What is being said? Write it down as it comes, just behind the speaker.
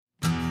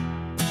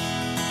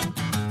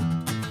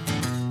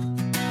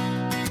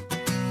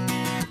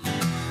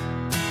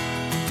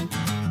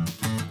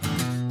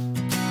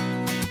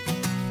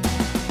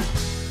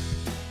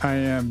I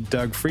am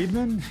Doug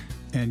Friedman,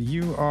 and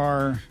you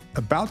are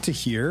about to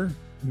hear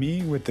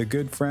me with a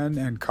good friend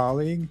and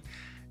colleague,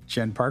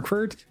 Jen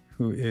Parkford,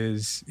 who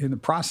is in the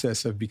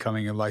process of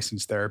becoming a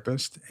licensed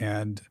therapist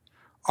and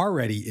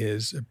already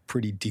is a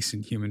pretty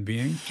decent human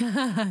being.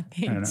 I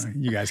don't know.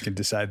 You guys can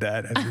decide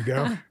that as we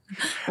go.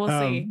 We'll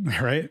see.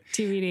 Right?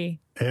 TBD.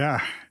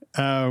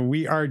 Yeah.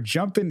 We are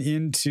jumping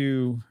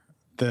into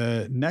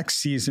the next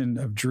season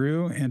of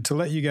Drew. And to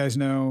let you guys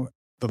know,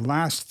 the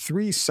last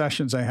 3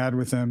 sessions I had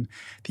with him,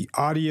 the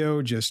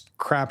audio just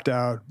crapped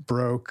out,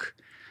 broke.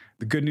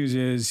 The good news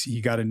is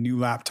he got a new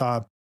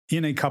laptop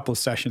in a couple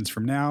sessions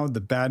from now. The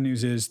bad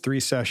news is 3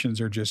 sessions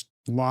are just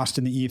lost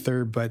in the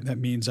ether, but that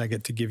means I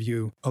get to give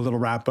you a little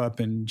wrap up.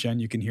 And Jen,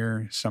 you can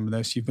hear some of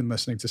this. You've been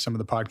listening to some of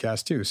the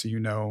podcasts too. So you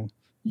know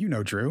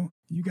Drew.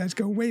 You guys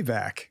go way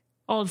back.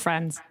 Old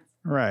friends.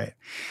 Right.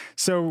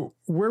 So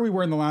where we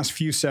were in the last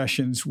few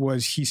sessions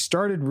was he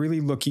started really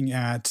looking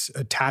at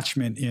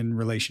attachment in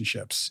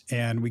relationships,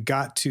 and we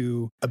got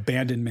to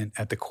abandonment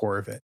at the core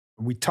of it.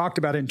 We talked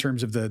about it in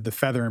terms of the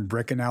feather and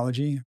brick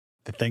analogy,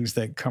 the things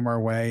that come our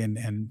way.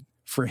 And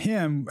for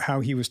him, how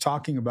he was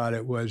talking about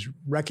it was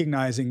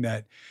recognizing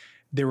that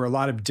there were a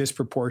lot of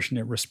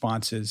disproportionate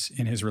responses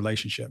in his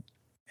relationship.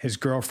 His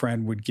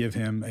girlfriend would give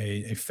him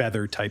a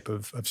feather type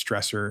of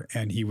stressor,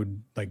 and he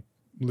would like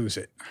lose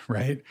it,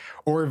 right?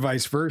 Or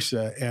vice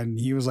versa. And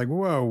he was like,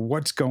 whoa,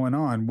 what's going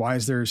on? Why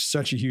is there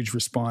such a huge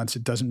response?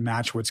 It doesn't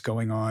match what's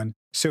going on.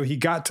 So he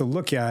got to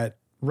look at,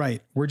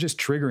 right, we're just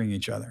triggering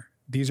each other.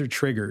 These are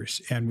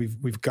triggers, and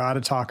we've got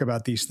to talk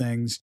about these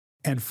things.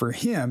 And for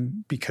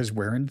him, because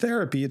we're in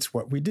therapy, it's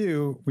what we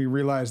do, we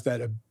realized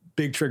that a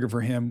big trigger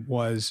for him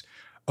was,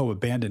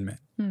 abandonment,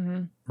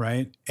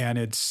 right? And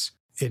it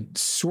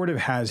sort of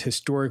has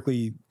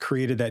historically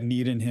created that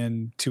need in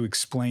him to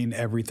explain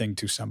everything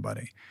to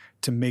somebody,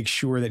 to make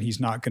sure that he's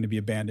not going to be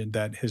abandoned,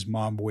 that his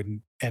mom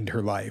wouldn't end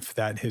her life,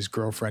 that his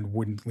girlfriend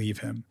wouldn't leave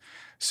him.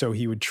 So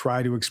he would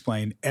try to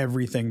explain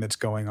everything that's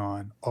going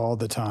on all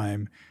the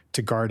time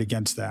to guard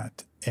against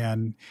that.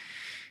 And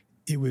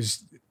it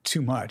was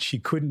too much. He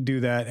couldn't do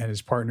that, and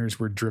his partners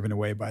were driven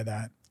away by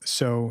that.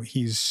 So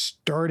he's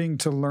starting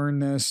to learn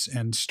this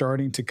and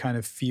starting to kind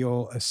of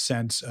feel a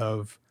sense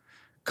of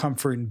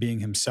comfort in being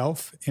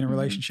himself in a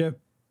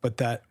relationship, but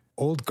that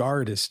old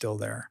guard is still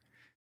there.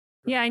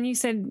 Yeah. And you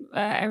said,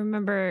 I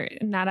remember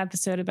in that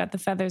episode about the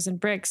feathers and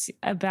bricks,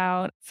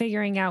 about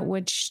figuring out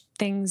which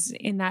things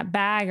in that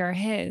bag are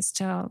his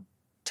to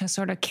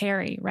sort of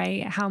carry,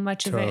 right? How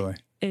much of it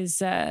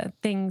is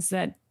things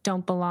that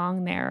don't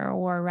belong there,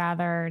 or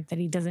rather that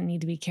he doesn't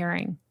need to be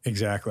carrying.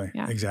 Exactly.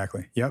 Yeah.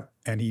 Exactly. Yep.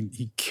 And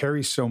he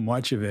carries so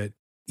much of it.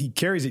 He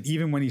carries it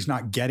even when he's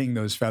not getting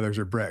those feathers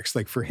or bricks.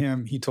 Like for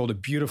him, he told a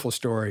beautiful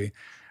story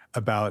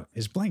about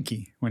his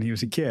blankie when he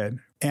was a kid.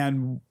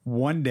 And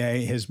one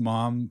day his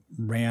mom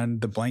ran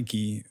the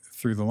blankie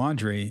through the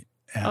laundry.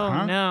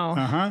 Oh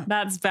no,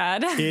 that's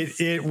bad.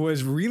 It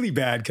was really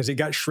bad because it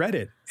got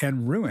shredded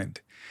and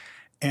ruined.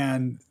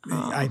 And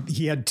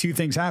he had 2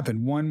 things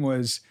happen. One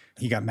was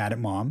he got mad at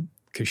mom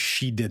because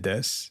she did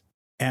this.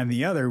 And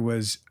the other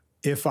was,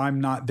 if I'm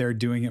not there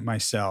doing it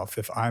myself,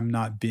 if I'm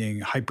not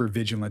being hyper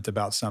vigilant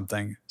about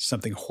something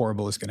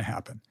horrible is going to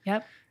happen.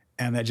 Yep.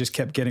 And that just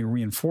kept getting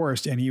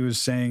reinforced. And he was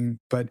saying,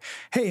 but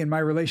hey, in my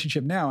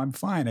relationship now, I'm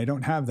fine. I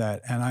don't have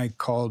that. And I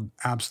called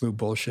absolute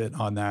bullshit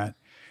on that.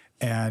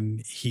 And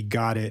he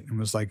got it and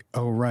was like,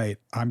 oh, right.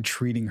 I'm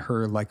treating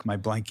her like my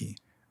blankie.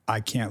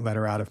 I can't let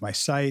her out of my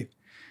sight.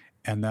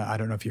 And I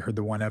don't know if you heard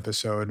the one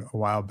episode a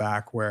while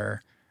back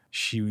where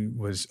she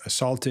was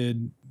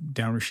assaulted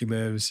down where she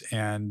lives,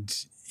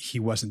 and he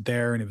wasn't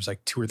there. And it was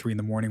like 2 or 3 in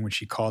the morning when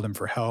she called him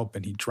for help,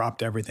 and he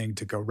dropped everything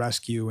to go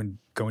rescue and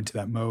go into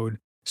that mode.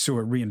 So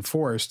it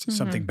reinforced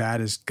something bad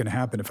is going to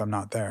happen if I'm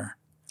not there.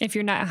 If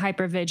you're not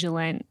hyper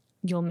vigilant,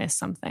 you'll miss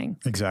something.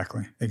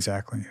 Exactly.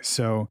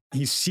 So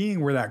he's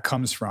seeing where that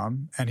comes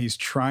from, and he's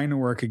trying to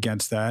work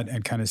against that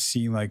and kind of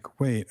see like,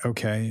 wait,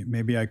 okay,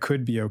 maybe I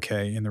could be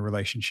okay in the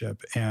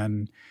relationship.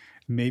 And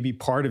maybe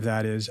part of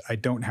that is I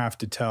don't have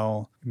to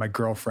tell my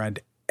girlfriend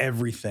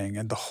everything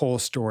and the whole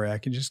story. I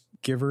can just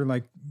give her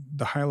like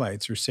the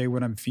highlights or say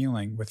what I'm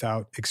feeling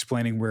without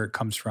explaining where it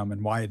comes from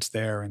and why it's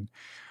there and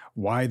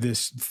why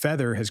this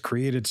feather has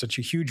created such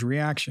a huge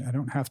reaction. I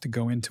don't have to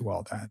go into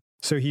all that.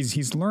 So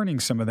he's learning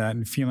some of that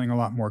and feeling a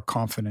lot more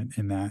confident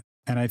in that.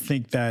 And I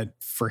think that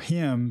for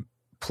him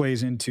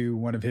plays into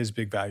one of his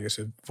big values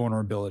of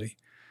vulnerability.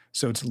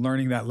 So it's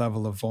learning that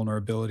level of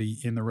vulnerability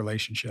in the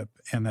relationship.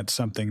 And that's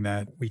something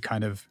that we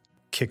kind of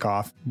kick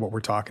off what we're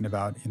talking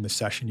about in the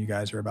session you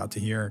guys are about to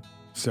hear.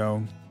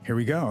 So here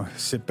we go.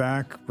 Sit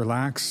back,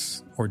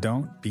 relax, or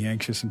don't. Be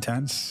anxious and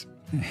tense.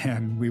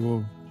 And we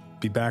will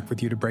be back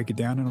with you to break it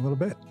down in a little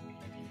bit.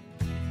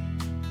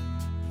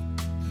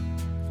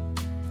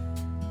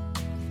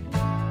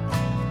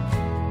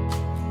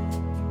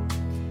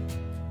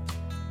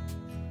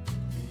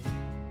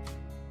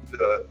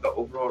 The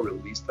overall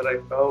release that I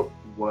felt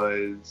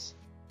was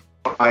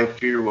my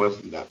fear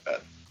wasn't that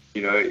bad.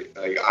 You know,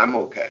 like I'm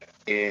okay.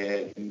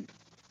 And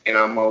and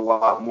I'm a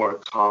lot more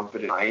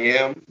confident I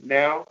am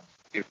now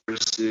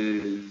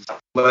versus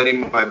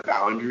letting my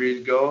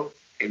boundaries go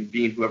and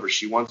being whoever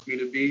she wants me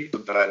to be so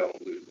that I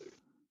don't lose it.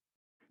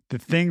 The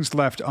things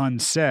left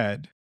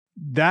unsaid,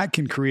 that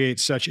can create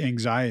such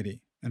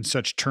anxiety and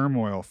such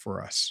turmoil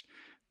for us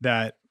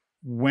that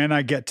when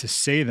I get to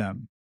say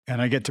them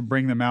and I get to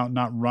bring them out,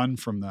 not run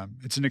from them,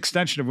 it's an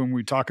extension of when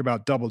we talk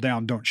about double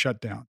down, don't shut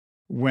down.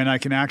 When I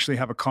can actually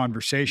have a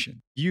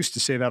conversation. You used to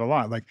say that a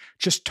lot, like,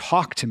 just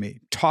talk to me,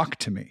 talk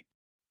to me.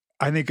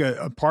 I think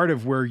a part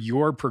of where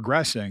you're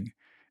progressing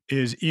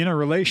is in a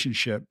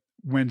relationship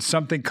when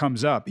something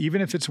comes up,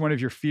 even if it's one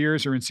of your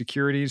fears or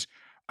insecurities,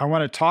 I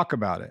want to talk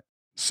about it.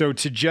 So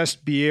to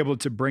just be able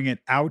to bring it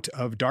out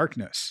of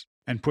darkness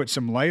and put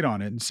some light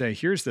on it and say,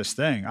 here's this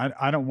thing.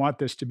 I don't want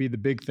this to be the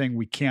big thing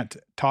we can't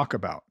talk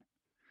about.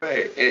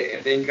 Right.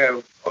 I think there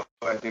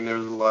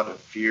was a lot of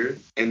fear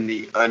in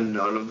the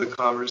unknown of the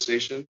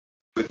conversation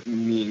with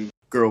me and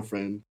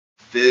girlfriend.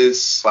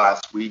 This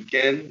last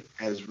weekend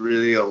has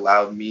really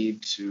allowed me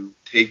to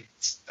take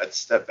a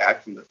step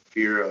back from the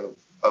fear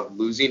of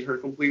losing her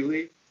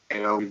completely.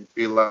 And I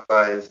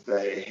realized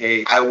that,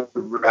 hey, I would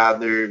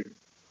rather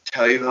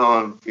tell you how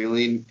I'm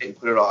feeling and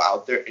put it all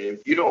out there. And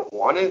if you don't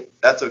want it,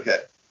 that's okay.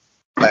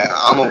 Like,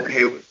 I'm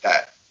okay with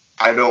that.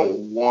 I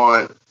don't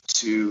want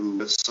to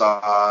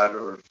facade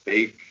or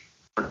fake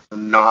or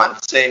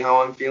not say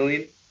how I'm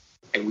feeling.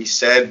 And we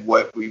said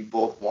what we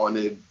both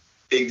wanted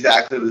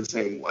exactly the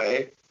same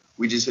way.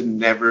 We just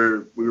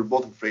we were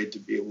both afraid to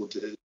be able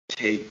to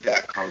take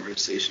that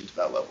conversation to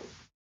that level.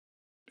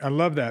 I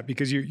love that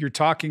because you're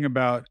talking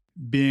about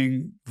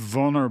being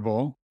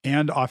vulnerable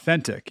and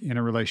authentic in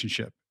a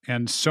relationship.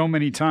 And so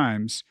many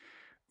times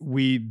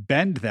we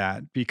bend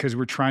that because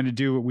we're trying to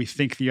do what we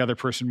think the other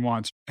person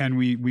wants. And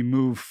we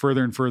move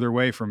further and further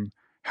away from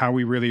how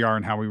we really are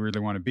and how we really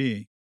want to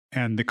be.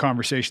 And the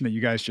conversation that you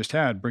guys just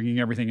had, bringing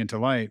everything into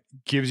light,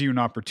 gives you an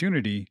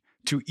opportunity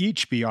to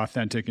each be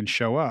authentic and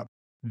show up.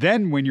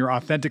 Then when you're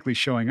authentically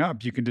showing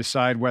up, you can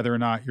decide whether or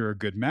not you're a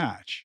good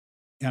match.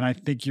 And I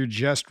think you're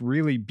just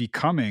really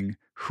becoming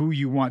who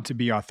you want to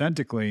be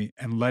authentically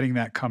and letting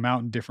that come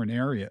out in different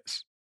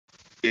areas.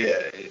 Yeah,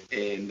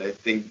 and I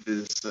think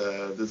this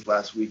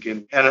last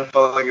weekend kind of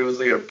felt like it was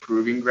like a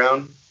proving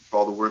ground for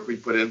all the work we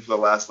put in for the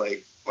last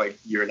like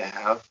year and a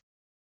half.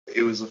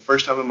 It was the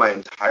first time in my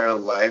entire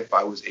life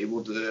I was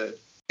able to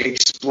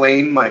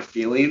explain my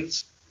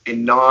feelings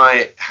and not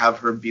have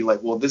her be like,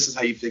 well, this is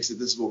how you fix it.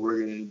 This is what we're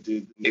going to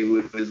do.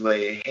 It was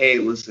like, hey,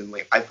 listen,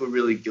 like, I feel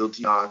really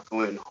guilty not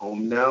going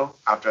home now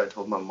after I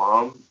told my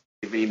mom.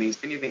 If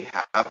anything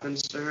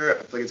happens to her,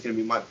 I feel like it's going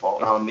to be my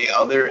fault. On the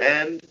other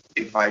end,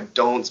 if I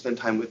don't spend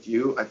time with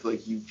you, I feel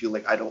like you feel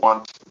like I don't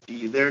want to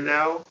be there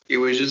now. It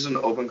was just an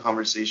open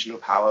conversation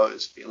of how I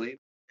was feeling.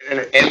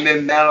 And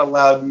then that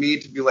allowed me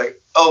to be like,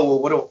 oh, well,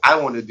 what do I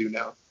want to do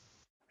now?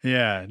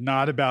 Yeah,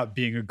 not about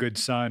being a good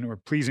son or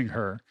pleasing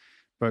her,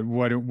 but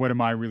what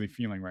am I really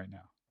feeling right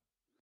now?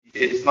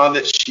 It's not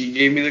that she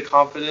gave me the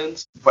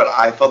confidence, but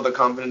I felt the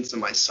confidence in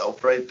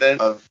myself right then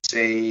of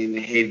saying,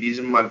 hey, these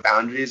are my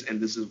boundaries and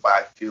this is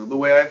why I feel the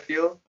way I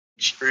feel.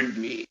 She heard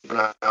me when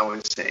I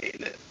was saying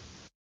it.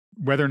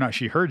 Whether or not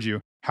she heard you,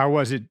 how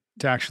was it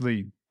to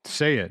actually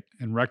say it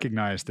and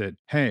recognize that,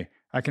 hey,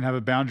 I can have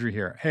a boundary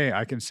here. Hey,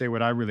 I can say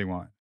what I really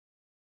want.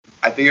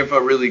 I think it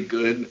felt really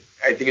good.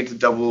 I think it's a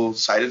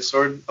double-sided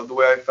sword of the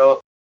way I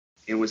felt.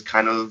 It was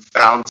kind of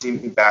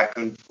bouncing back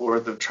and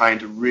forth of trying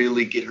to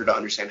really get her to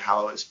understand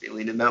how I was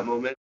feeling in that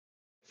moment.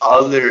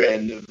 Other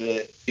end of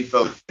it, he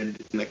felt in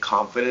the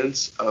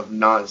confidence of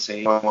not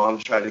saying my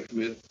mom's tried to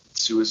commit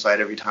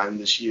suicide every time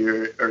this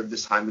year or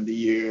this time of the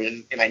year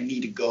and I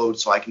need to go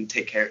so I can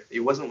take care. It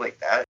wasn't like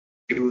that.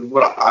 It was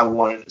what I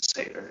wanted to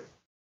say to her.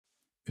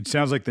 It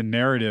sounds like the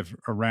narrative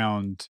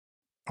around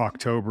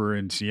October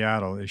in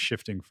Seattle is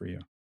shifting for you.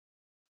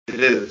 It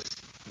is.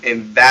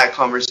 And that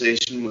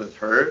conversation with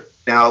her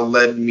now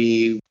led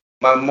me,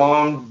 my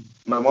mom's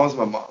my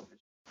mom.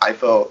 I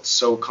felt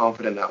so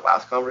confident in that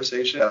last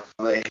conversation. I was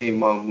like, hey,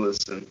 Mom,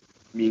 listen,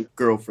 me and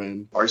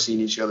girlfriend are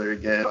seeing each other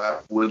again. I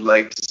would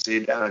like to stay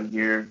down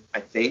here, I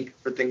think,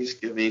 for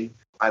Thanksgiving.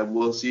 I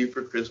will see you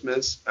for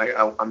Christmas.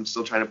 I'm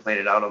still trying to plan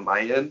it out on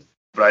my end,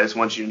 but I just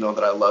want you to know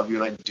that I love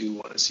you and I do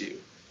want to see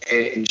you.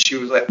 And she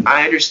was like,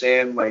 I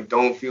understand, like,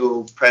 don't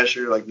feel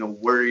pressure, like, no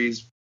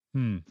worries.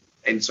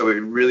 And so it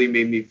really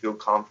made me feel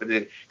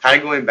confident. Kind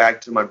of going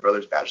back to my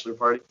brother's bachelor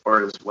party or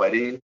his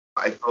wedding,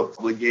 I felt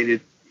obligated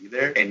to be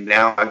there. And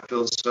now I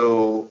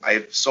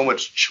have so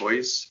much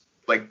choice,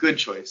 like good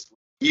choice.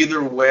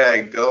 Either way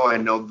I go, I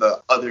know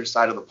the other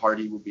side of the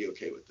party will be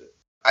okay with it.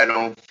 I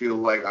don't feel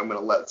like I'm going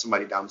to let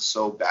somebody down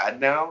so bad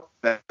now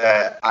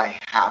that I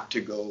have to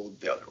go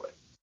the other way.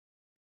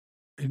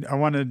 And I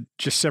want to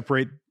just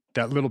separate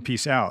that little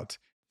piece out,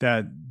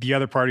 that the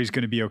other party is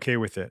going to be okay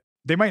with it.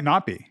 They might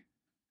not be.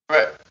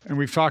 Right. And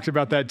we've talked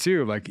about that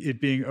too, like it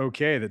being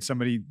okay that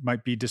somebody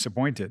might be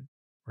disappointed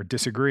or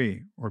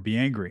disagree or be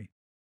angry.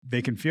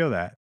 They can feel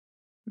that.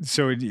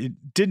 So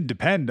it didn't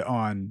depend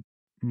on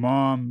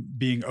Mom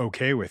being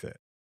okay with it.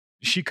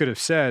 She could have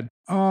said,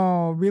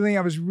 "Oh, really?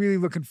 I was really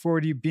looking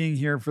forward to you being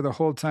here for the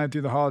whole time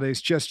through the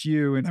holidays, just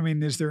you. And I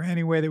mean, is there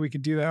any way that we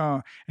could do that?"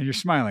 Oh, and you're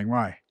smiling.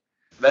 Why?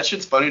 That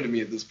shit's funny to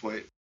me at this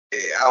point.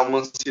 I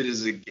almost see it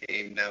as a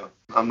game now.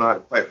 I'm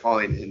not quite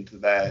falling into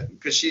that.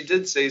 Because she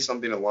did say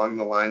something along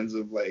the lines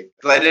of like,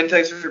 'cause I didn't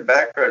text her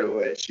back right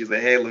away. She's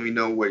like, hey, let me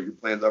know what your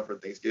plans are for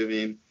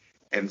Thanksgiving.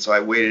 And so I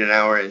waited an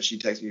hour and she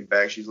texted me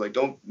back. She's like,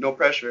 no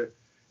pressure.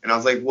 And I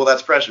was like, well,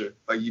 that's pressure.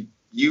 Like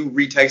you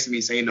retexted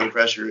me saying no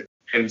pressure.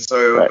 And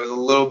so it was a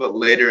little bit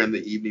later in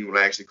the evening when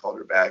I actually called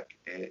her back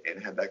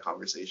and had that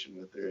conversation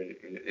with her.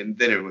 And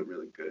then it went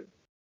really good.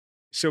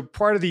 So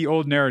part of the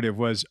old narrative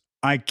was,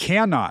 I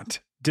cannot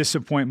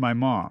disappoint my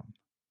mom.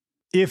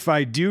 If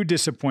I do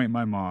disappoint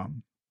my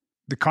mom,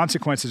 the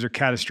consequences are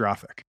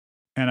catastrophic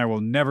and I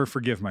will never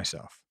forgive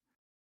myself.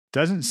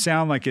 Doesn't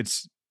sound like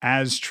it's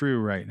as true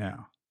right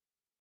now.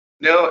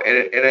 No,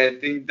 and I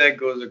think that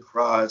goes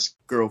across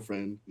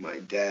girlfriend, my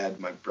dad,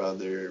 my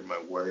brother, my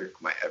work,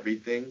 my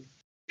everything.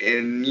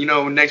 And,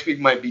 next week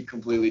might be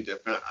completely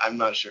different. I'm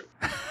not sure.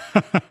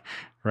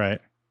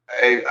 Right.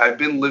 I've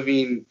been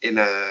living in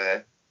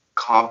a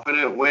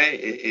confident way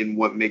in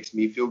what makes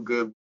me feel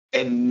good.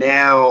 And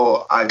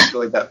now I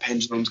feel like that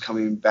pendulum's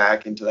coming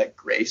back into that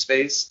gray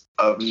space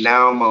of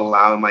now I'm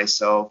allowing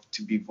myself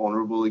to be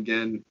vulnerable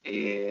again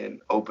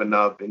and open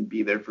up and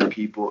be there for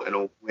people in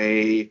a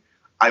way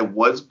I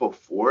was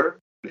before.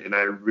 And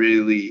I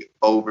really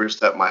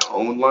overstepped my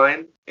own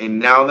line. And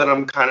now that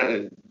I'm kind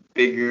of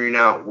figuring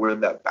out where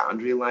that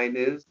boundary line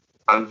is,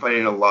 I'm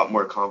finding a lot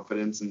more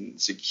confidence and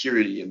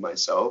security in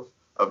myself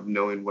of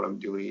knowing what I'm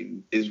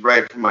doing is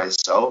right for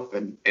myself.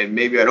 And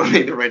maybe I don't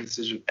make the right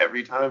decision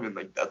every time. And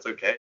like, that's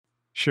okay.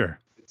 Sure.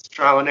 It's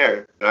trial and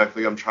error. And I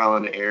feel like I'm trial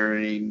and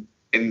erroring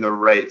in the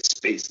right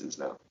spaces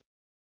now.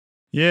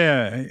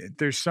 Yeah.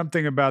 There's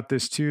something about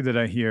this too that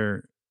I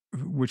hear,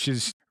 which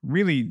is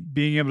really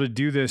being able to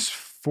do this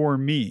for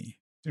me.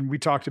 And we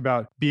talked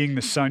about being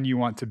the son you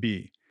want to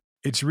be.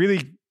 It's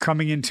really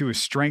coming into a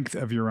strength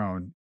of your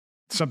own.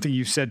 Something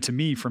you said to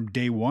me from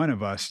day one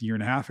of us a year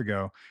and a half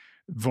ago,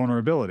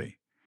 vulnerability.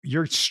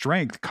 Your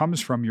strength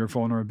comes from your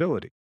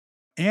vulnerability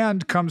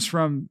and comes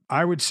from,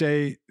 I would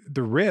say,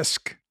 the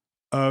risk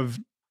of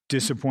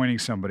disappointing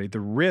somebody, the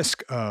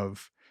risk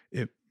of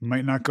it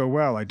might not go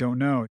well. I don't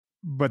know.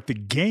 But the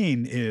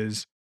gain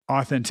is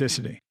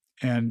authenticity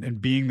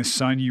and being the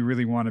son you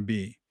really want to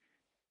be,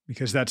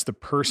 because that's the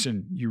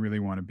person you really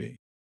want to be.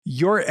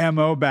 Your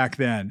MO back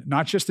then,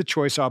 not just the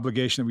choice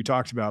obligation that we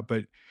talked about,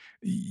 but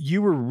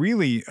you were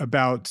really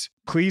about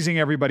pleasing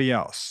everybody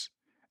else.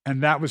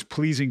 And that was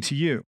pleasing to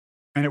you.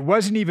 And it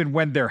wasn't even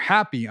when they're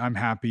happy, I'm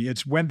happy.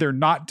 It's when they're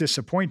not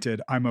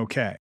disappointed, I'm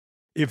okay.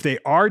 If they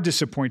are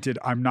disappointed,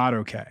 I'm not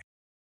okay.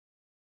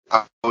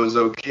 I was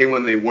okay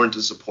when they weren't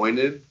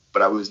disappointed,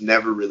 but I was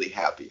never really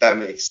happy. That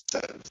makes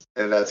sense.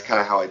 And that's kind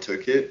of how I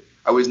took it.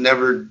 I was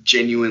never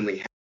genuinely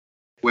happy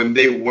when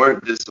they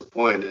weren't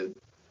disappointed,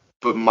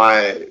 but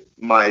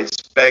my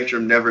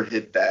spectrum never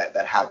hit that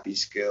happy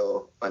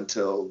scale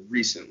until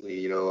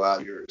recently,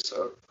 last year or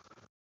so.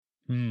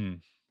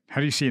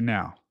 How do you see it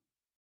now?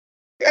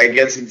 I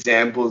guess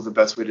example is the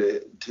best way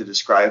to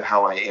describe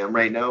how I am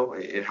right now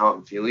and how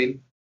I'm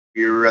feeling.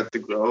 We were at the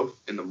Grove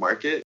in the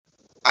market.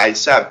 I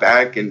sat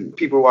back and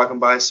people were walking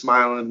by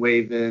smiling,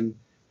 waving,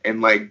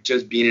 and like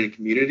just being in a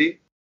community.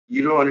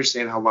 You don't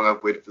understand how long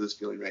I've waited for this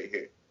feeling right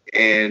here.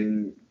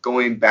 And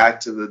going back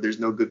to there's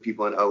no good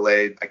people in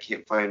LA. I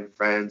can't find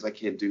friends. I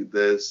can't do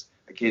this.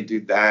 I can't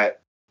do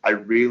that. I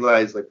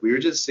realized like we were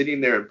just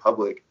sitting there in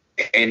public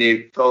and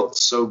it felt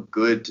so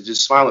good to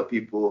just smile at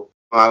people.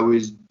 I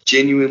was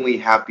genuinely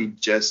happy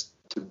just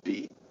to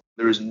be.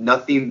 There was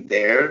nothing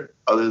there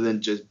other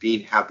than just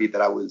being happy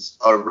that I was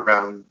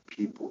around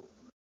people.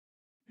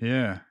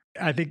 Yeah.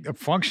 I think a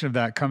function of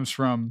that comes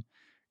from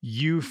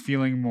you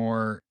feeling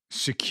more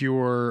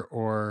secure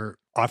or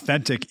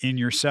authentic in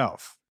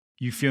yourself.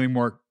 You feeling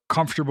more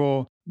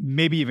comfortable,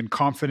 maybe even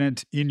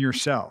confident in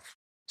yourself.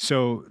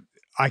 So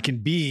I can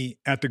be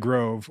at the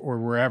Grove or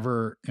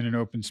wherever in an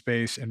open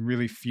space and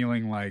really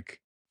feeling like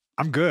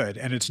I'm good.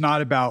 And it's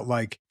not about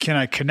like, can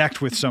I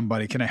connect with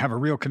somebody? Can I have a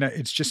real connect?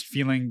 It's just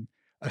feeling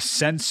a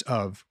sense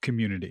of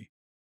community.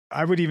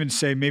 I would even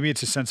say maybe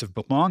it's a sense of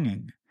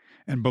belonging,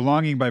 and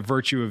belonging by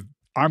virtue of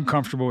I'm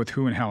comfortable with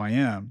who and how I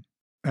am,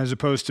 as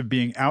opposed to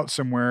being out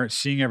somewhere,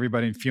 seeing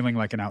everybody and feeling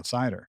like an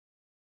outsider.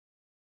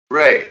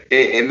 Right.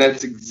 And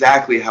that's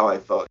exactly how I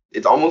felt.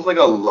 It's almost like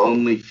a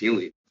lonely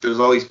feeling. There's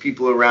all these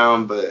people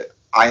around, but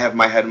I have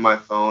my head in my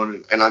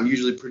phone and I'm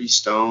usually pretty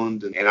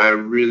stoned and I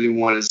really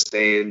want to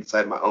stay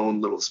inside my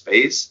own little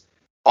space,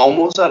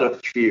 almost out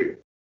of fear.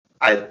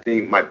 I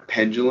think my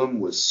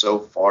pendulum was so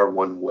far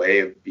one way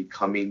of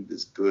becoming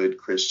this good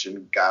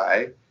Christian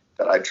guy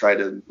that I try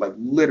to like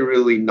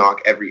literally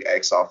knock every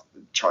X off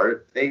the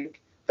chart thing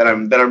that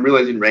I'm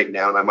realizing right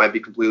now, and I might be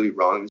completely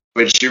wrong,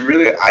 but she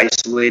really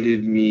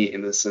isolated me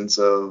in the sense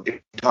of if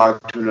you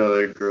talk to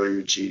another girl,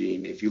 you're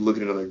cheating. If you look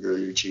at another girl,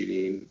 you're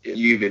cheating. If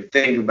you even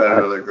think about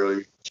another girl,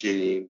 you're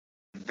cheating.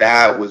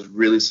 That was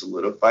really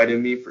solidified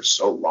in me for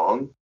so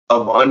long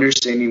of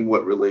understanding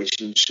what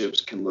relationships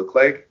can look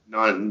like,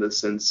 not in the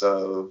sense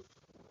of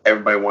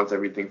everybody wants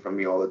everything from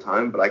me all the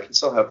time, but I can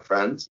still have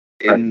friends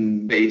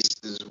in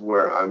spaces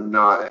where I'm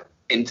not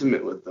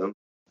intimate with them.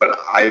 But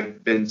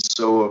I've been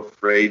so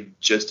afraid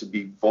just to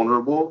be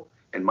vulnerable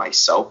and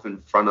myself in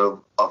front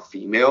of a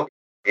female.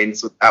 And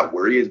so that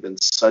worry has been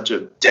such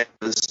a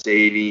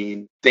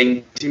devastating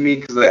thing to me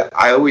because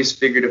I always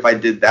figured if I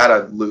did that,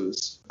 I'd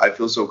lose. I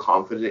feel so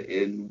confident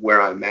in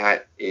where I'm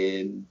at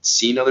in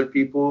seeing other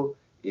people,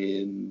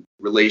 in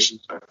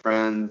relations with my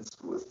friends,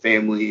 with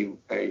family.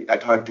 I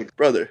talked to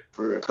brother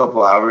for a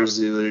couple hours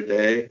the other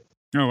day.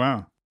 Oh,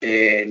 wow.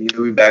 And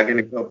he'll be back in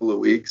a couple of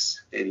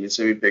weeks. And he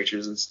sent me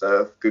pictures and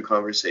stuff. Good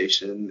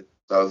conversation.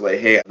 So I was like,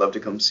 hey, I'd love to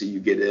come see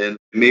you get in.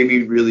 It made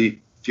me really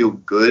feel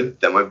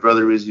good that my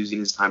brother was using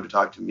his time to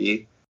talk to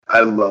me. I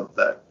love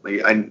that.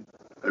 Like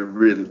I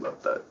really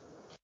love that.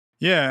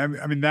 Yeah,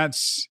 I mean,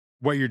 that's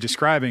what you're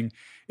describing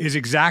is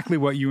exactly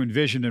what you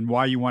envisioned and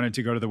why you wanted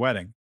to go to the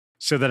wedding,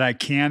 so that I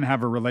can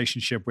have a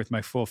relationship with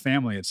my full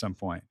family at some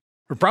point.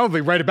 We're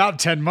probably right about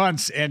 10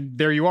 months, and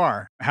there you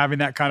are, having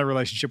that kind of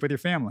relationship with your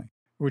family,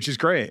 which is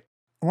great.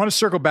 I want to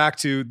circle back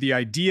to the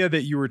idea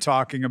that you were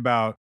talking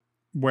about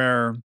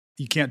where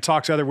you can't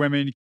talk to other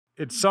women.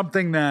 It's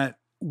something that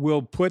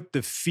will put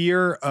the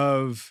fear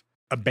of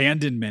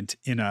abandonment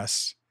in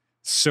us.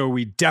 So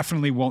we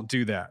definitely won't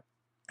do that.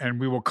 And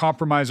we will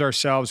compromise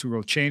ourselves. We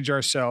will change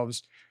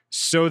ourselves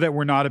so that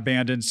we're not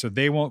abandoned, so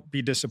they won't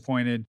be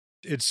disappointed.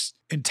 It's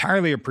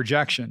entirely a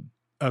projection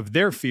of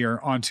their fear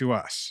onto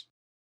us.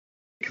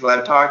 Because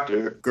I've talked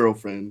to her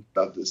girlfriend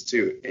about this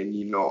too. And,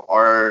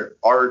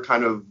 our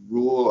kind of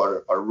rule,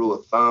 our rule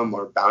of thumb,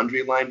 our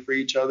boundary line for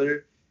each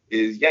other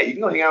is, yeah, you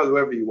can go hang out with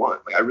whoever you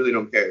want. Like, I really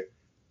don't care.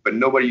 But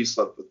nobody you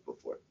slept with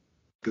before.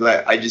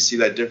 Because I just see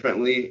that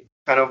differently.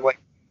 Kind of like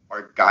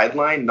our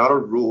guideline, not a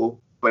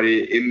rule, but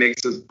it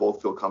makes us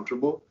both feel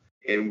comfortable.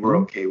 And we're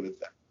okay with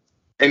that.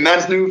 And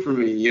that's new for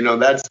me.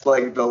 That's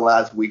like the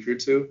last week or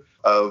two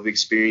of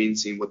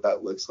experiencing what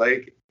that looks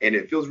like. And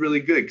it feels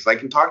really good because I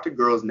can talk to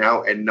girls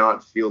now and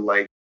not feel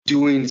like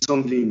doing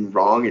something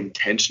wrong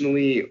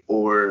intentionally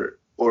or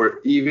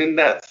even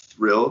that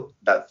thrill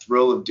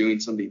of doing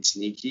something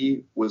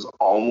sneaky was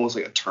almost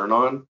like a turn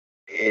on.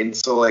 And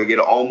so like it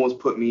almost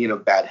put me in a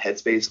bad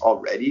headspace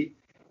already.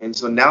 And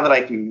so now that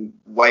I can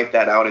wipe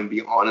that out and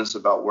be honest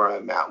about where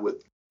I'm at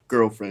with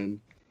girlfriend,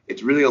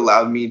 it's really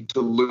allowed me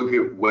to look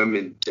at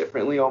women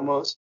differently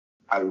almost.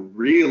 I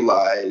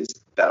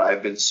realized that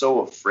I've been so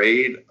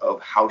afraid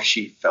of how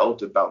she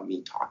felt about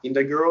me talking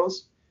to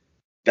girls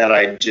that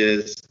I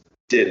just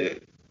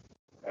didn't.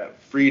 That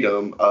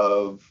freedom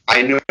of,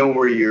 I know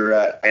where you're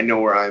at, I know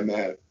where I'm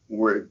at,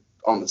 we're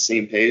on the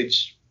same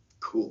page.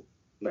 Cool.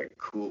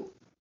 Cool.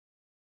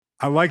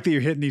 I like that you're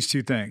hitting these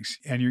two things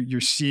and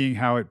you're seeing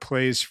how it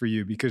plays for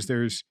you, because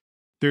there's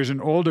an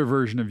older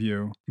version of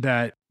you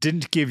that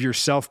didn't give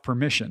yourself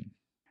permission.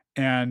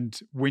 And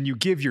when you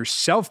give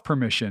yourself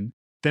permission,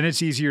 then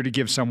it's easier to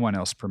give someone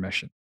else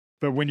permission.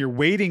 But when you're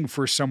waiting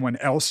for someone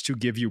else to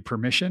give you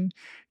permission,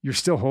 you're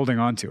still holding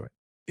on to it.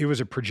 It was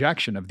a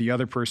projection of the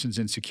other person's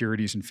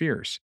insecurities and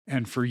fears.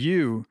 And for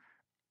you,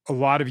 a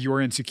lot of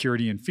your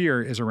insecurity and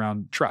fear is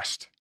around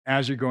trust.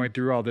 As you're going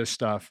through all this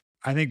stuff,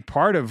 I think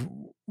part of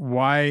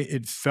why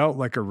it felt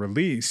like a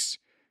release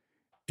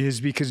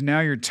is because now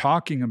you're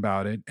talking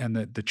about it, and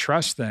the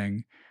trust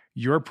thing,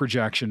 your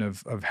projection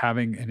of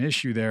having an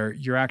issue there,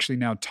 you're actually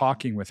now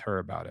talking with her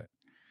about it.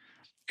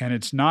 And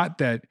it's not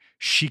that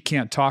she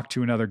can't talk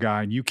to another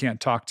guy and you can't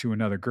talk to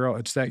another girl.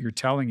 It's that you're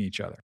telling each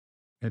other.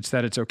 It's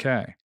that it's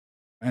okay.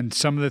 And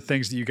some of the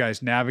things that you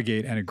guys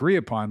navigate and agree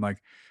upon, like,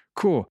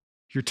 cool,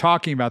 you're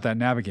talking about that,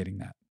 navigating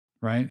that,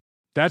 right?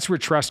 That's where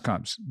trust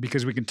comes,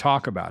 because we can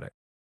talk about it.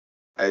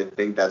 I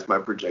think that's my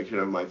projection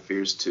of my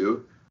fears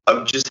too,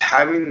 of just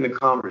having the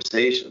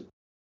conversation.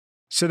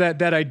 So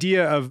that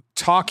idea of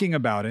talking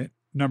about it,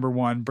 number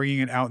one, bringing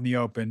it out in the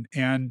open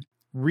and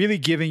really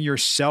giving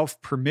yourself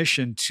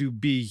permission to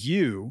be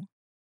you.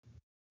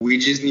 We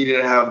just needed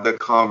to have the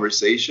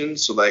conversation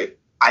so that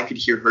I could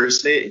hear her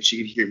say it and she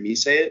could hear me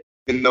say it.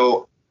 Even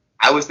though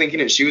I was thinking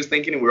it, she was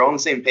thinking it, we're all on the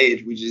same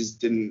page, we just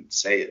didn't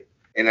say it.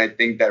 And I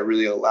think that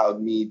really allowed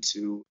me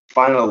to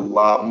find a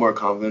lot more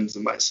confidence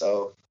in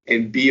myself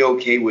and be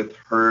okay with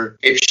her.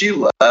 If she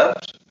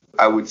left,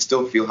 I would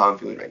still feel how I'm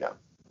feeling right now.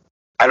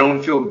 I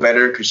don't feel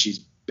better because she's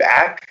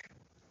back.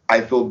 I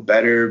feel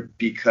better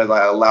because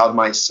I allowed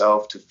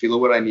myself to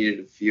feel what I needed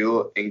to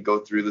feel and go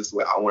through this the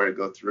way I wanted to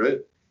go through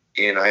it.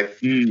 And I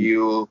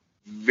feel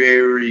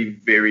very,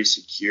 very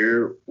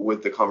secure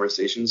with the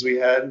conversations we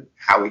had,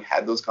 how we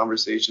had those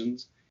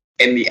conversations,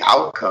 and the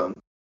outcome.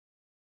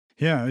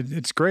 Yeah,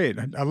 it's great.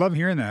 I love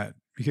hearing that,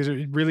 because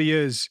it really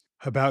is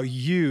about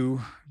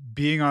you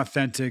being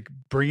authentic,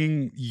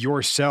 bringing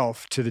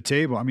yourself to the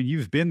table. I mean,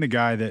 you've been the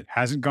guy that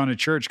hasn't gone to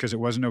church because it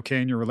wasn't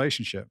okay in your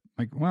relationship.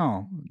 Like,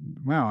 wow,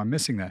 I'm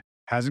missing that.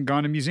 Hasn't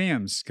gone to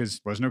museums because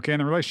it wasn't okay in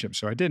the relationship,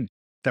 so I didn't.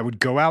 That would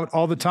go out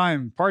all the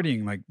time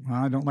partying. Like,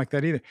 well, I don't like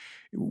that either.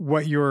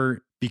 What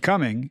you're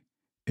becoming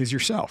is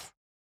yourself.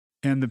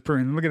 And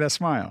look at that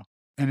smile.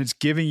 And it's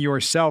giving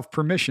yourself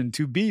permission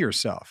to be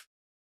yourself.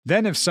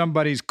 Then if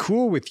somebody's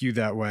cool with you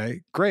that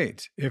way,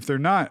 great. If they're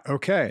not,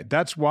 okay.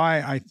 That's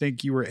why I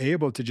think you were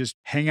able to just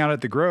hang out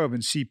at the Grove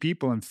and see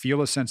people and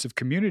feel a sense of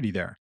community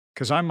there.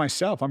 Because I'm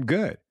myself, I'm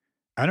good.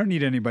 I don't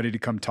need anybody to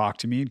come talk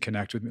to me and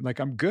connect with me. Like,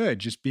 I'm good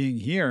just being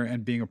here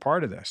and being a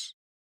part of this.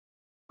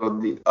 So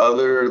the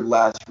other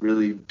last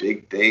really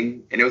big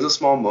thing, and it was a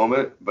small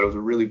moment, but it was a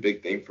really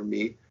big thing for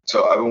me.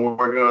 So I've been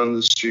working on the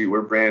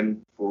streetwear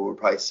brand for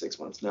probably 6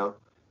 months now.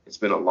 It's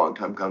been a long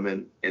time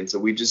coming. And so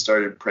we just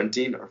started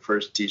printing our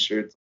first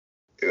t-shirts.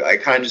 I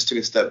kind of just took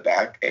a step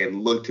back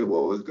and looked at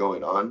what was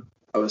going on.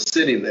 I was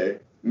sitting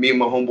there, me and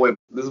my homeboy.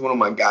 This is one of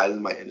my guys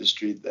in my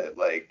industry that,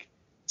 like,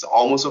 it's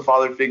almost a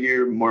father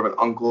figure, more of an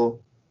uncle,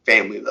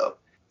 family though.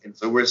 And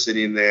so we're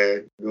sitting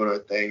there doing our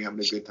thing, having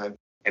a good time.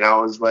 And I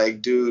was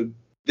like, dude,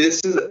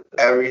 this is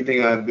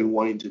everything I've been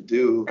wanting to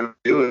do. I'm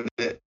doing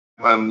it.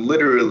 I'm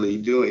literally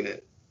doing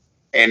it.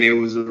 And it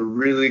was a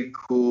really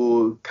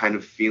cool kind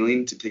of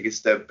feeling to take a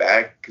step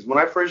back. Because when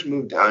I first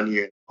moved down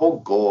here, the whole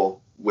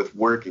goal with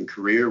work and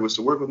career was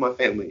to work with my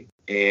family.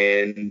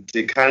 And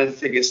to kind of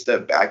take a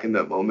step back in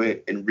that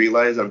moment and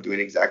realize I'm doing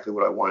exactly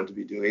what I wanted to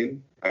be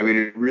doing. I mean,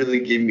 it really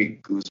gave me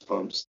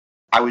goosebumps.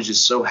 I was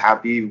just so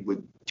happy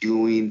with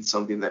doing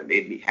something that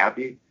made me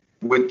happy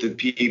with the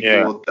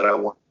people that I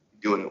wanted to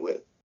be doing it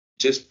with.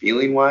 Just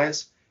feeling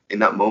wise, in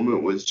that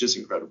moment was just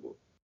incredible.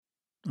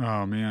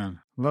 Oh, man.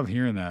 Love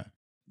hearing that.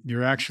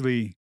 You're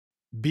actually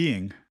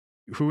being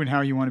who and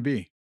how you want to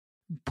be.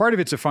 Part of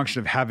it's a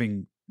function of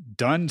having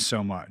done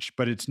so much,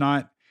 but it's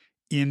not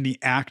in the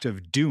act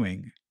of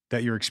doing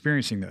that you're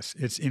experiencing this.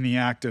 It's in the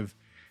act of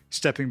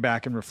stepping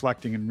back and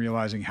reflecting and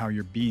realizing how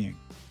you're being.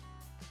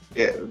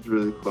 Yeah, it was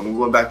really cool. I'm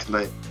going back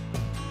tonight.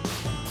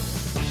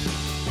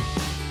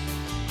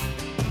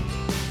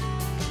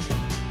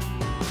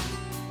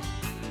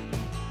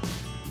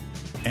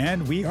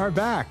 And we are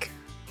back.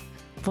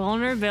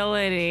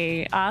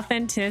 Vulnerability,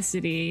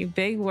 authenticity,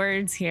 big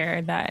words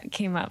here that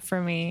came up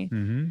for me.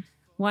 Mm-hmm.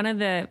 One of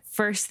the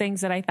first things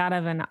that I thought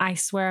of, and I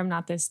swear I'm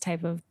not this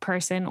type of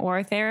person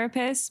or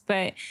therapist,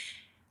 but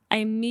I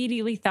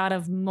immediately thought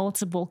of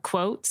multiple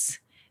quotes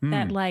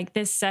that like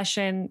this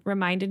session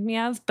reminded me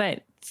of.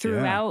 But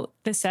throughout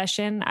the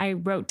session, I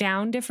wrote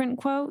down different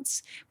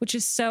quotes, which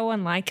is so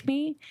unlike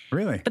me.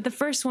 Really? But the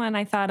first one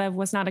I thought of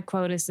was not a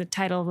quote, it's the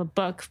title of a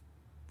book,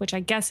 which I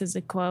guess is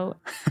a quote.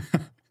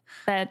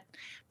 That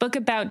book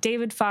about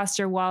David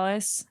Foster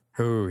Wallace.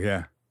 Oh,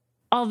 yeah.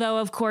 Although,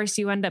 of course,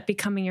 you end up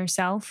becoming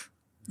yourself.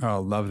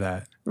 Oh, love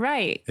that.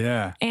 Right.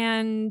 Yeah.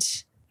 And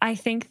I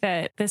think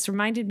that this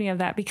reminded me of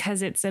that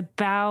because it's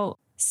about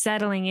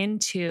settling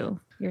into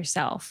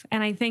yourself.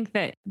 And I think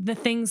that the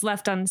things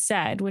left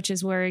unsaid, which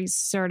is where you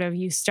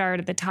start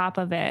at the top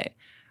of it,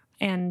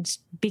 and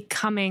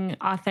becoming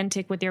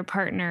authentic with your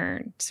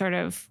partner sort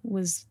of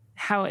was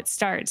how it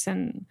starts.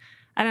 And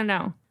I don't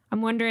know.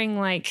 I'm wondering,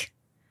 like,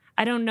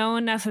 I don't know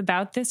enough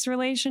about this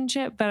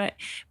relationship, but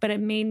it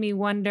made me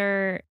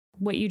wonder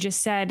what you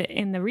just said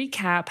in the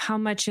recap, how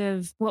much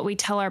of what we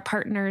tell our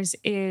partners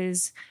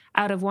is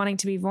out of wanting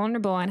to be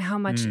vulnerable and how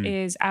much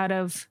is out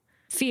of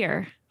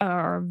fear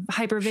or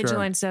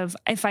hypervigilance of,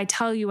 if I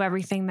tell you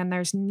everything, then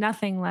there's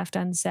nothing left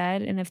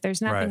unsaid. And if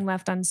there's nothing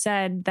left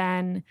unsaid,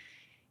 then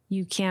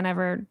you can't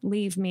ever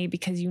leave me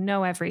because you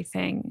know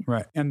everything.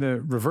 Right. And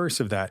the reverse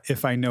of that,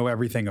 if I know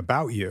everything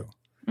about you,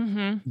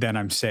 then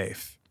I'm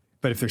safe.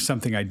 But if there's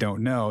something I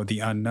don't know, the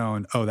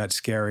unknown, oh, that's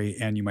scary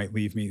and you might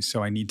leave me.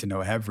 So I need to know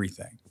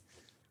everything.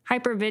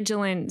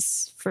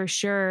 Hypervigilance for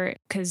sure,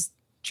 because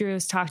Drew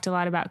has talked a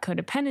lot about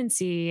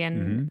codependency,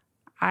 and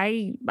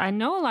I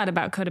know a lot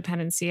about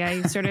codependency.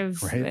 I sort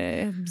of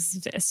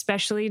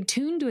especially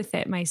tuned with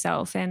it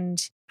myself,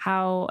 and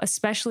how,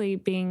 especially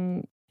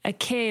being a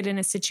kid in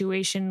a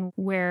situation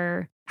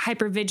where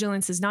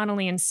hypervigilance is not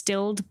only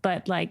instilled,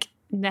 but like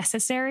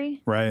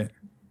necessary. Right.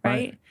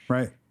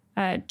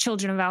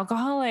 Children of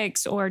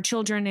alcoholics or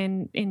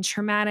children in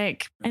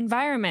traumatic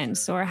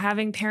environments or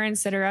having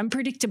parents that are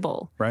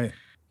unpredictable. Right.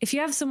 If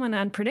you have someone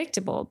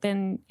unpredictable,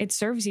 then it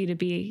serves you to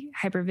be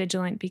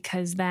hypervigilant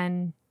because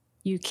then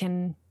you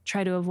can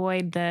try to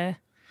avoid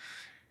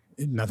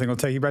nothing will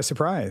take you by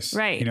surprise.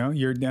 Right. You know,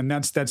 and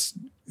that's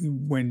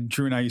when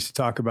Drew and I used to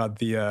talk about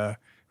we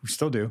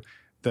still do,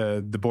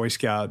 the Boy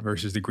Scout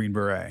versus the Green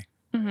Beret.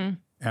 Mm-hmm.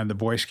 And the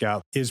Boy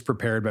Scout is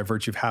prepared by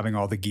virtue of having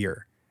all the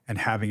gear and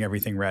having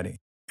everything ready.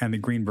 And the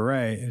Green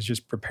Beret is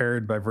just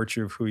prepared by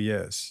virtue of who he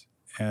is.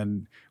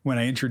 And when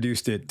I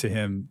introduced it to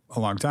him a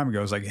long time ago,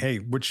 I was like, hey,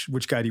 which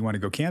guy do you want to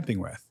go camping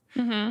with?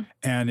 Mm-hmm.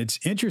 And it's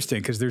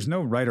interesting because there's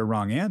no right or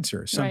wrong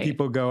answer. Some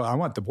people go, I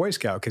want the Boy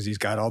Scout because he's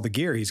got all the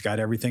gear. He's got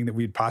everything that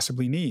we'd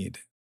possibly need.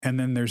 And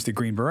then there's the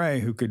Green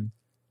Beret who could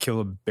kill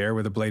a bear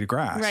with a blade of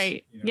grass.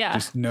 Right. You know,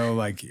 just know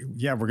like,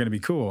 yeah, we're going to be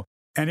cool.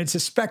 And it's a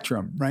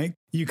spectrum, right?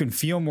 You can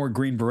feel more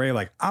Green Beret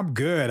like, I'm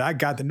good. I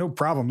got no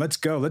problem. Let's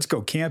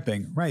go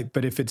camping. Right.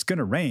 But if it's going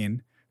to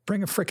rain,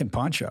 bring a freaking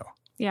poncho.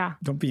 Yeah.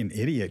 Don't be an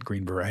idiot,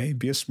 Green Beret.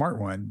 Be a smart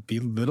one. Be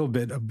a little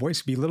bit of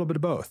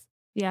both.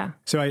 Yeah.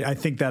 So I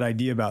think that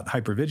idea about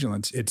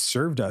hypervigilance, it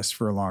served us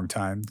for a long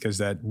time because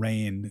that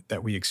rain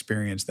that we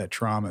experienced, that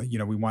trauma,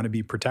 we want to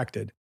be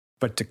protected.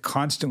 But to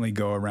constantly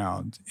go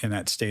around in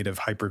that state of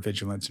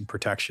hypervigilance and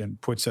protection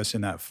puts us in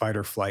that fight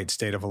or flight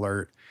state of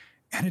alert.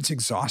 And it's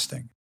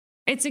exhausting.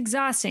 It's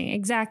exhausting.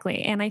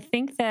 Exactly. And I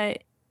think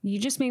that you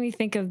just made me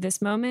think of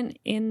this moment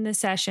in the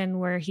session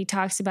where he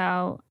talks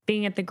about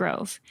being at the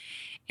Grove.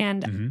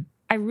 And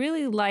I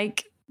really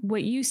like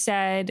what you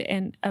said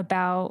and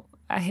about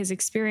his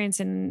experience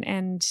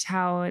and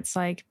how it's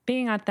like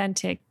being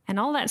authentic and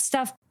all that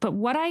stuff. But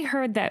what I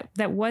heard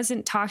that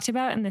wasn't talked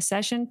about in the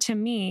session to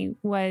me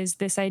was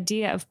this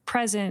idea of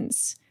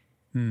presence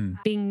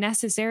being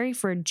necessary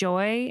for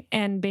joy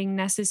and being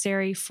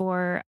necessary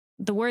for,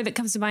 the word that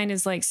comes to mind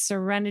is like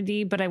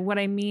serenity. But what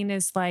I mean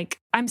is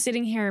like, I'm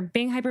sitting here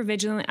being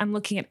hypervigilant. I'm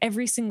looking at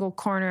every single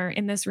corner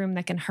in this room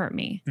that can hurt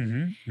me.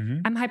 I'm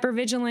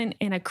hypervigilant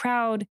in a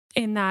crowd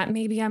in that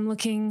maybe I'm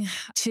looking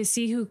to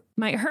see who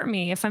might hurt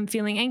me if I'm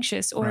feeling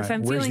anxious or if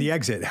I'm Where's feeling... the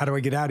exit? How do I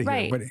get out of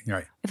here?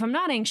 Right. If I'm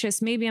not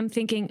anxious, maybe I'm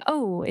thinking,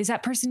 oh, is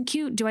that person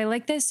cute? Do I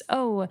like this?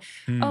 Oh,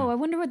 I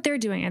wonder what they're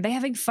doing. Are they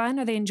having fun?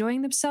 Are they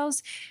enjoying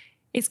themselves?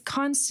 It's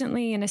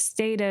constantly in a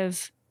state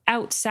of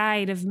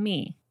outside of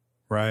me.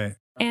 Right.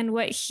 And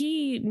what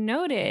he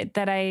noted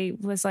that I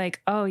was like,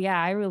 oh yeah,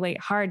 I relate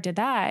hard to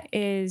that,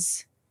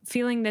 is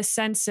feeling this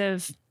sense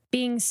of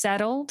being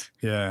settled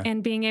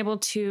and being able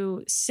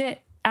to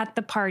sit at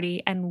the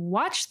party and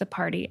watch the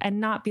party and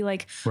not be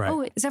like,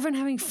 oh, is everyone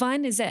having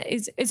fun? Is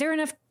there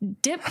enough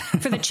dip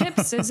for the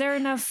chips? Is there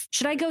enough?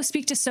 Should I go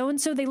speak to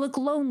so-and-so? They look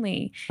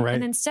lonely. Right.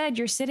 And instead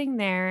you're sitting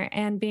there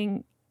and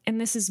being,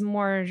 and this is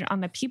more on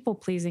the people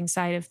pleasing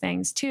side of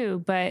things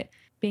too, but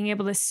being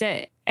able to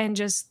sit and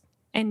just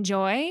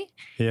enjoy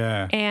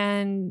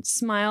and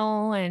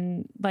smile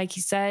and, like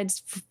he said,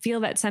 feel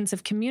that sense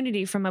of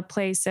community from a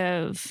place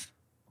of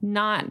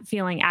not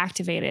feeling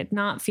activated,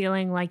 not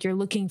feeling like you're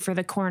looking for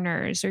the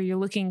corners or you're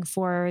looking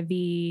for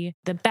the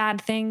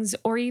bad things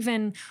or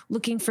even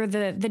looking for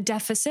the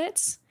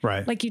deficits.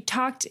 Right. Like you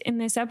talked in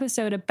this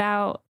episode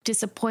about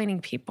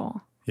disappointing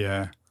people.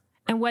 Yeah.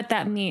 And what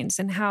that means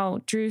and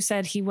how Drew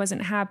said he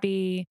wasn't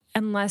happy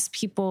unless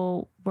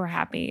people were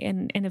happy.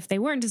 And if they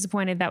weren't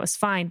disappointed, that was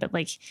fine. But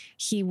like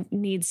he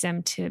needs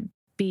them to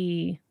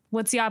be,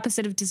 what's the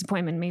opposite of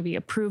disappointment? Maybe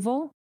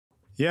approval.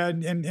 Yeah.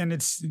 And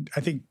it's, I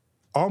think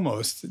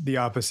almost the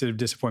opposite of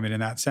disappointment in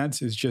that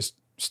sense is just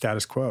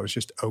status quo. It's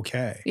just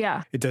okay.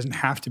 Yeah. It doesn't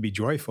have to be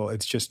joyful.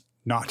 It's just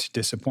not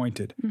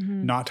disappointed,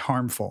 not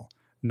harmful,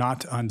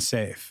 not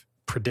unsafe,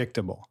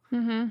 predictable,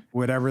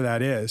 whatever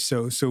that is.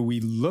 So we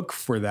look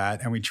for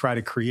that and we try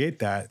to create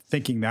that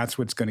thinking that's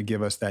what's going to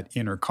give us that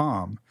inner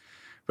calm.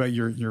 But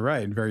you're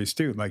right and very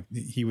astute. Like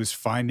he was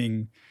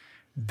finding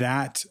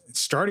that,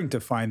 starting to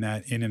find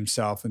that in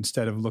himself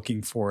instead of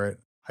looking for it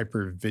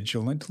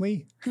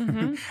hypervigilantly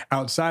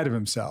outside of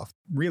himself.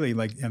 Really,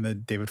 like in the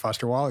David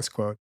Foster Wallace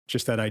quote,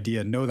 just that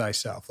idea, know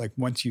thyself. Like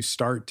once you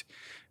start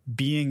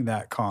being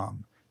that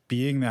calm,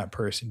 being that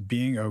person,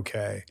 being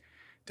okay,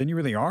 then you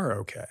really are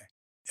okay.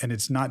 And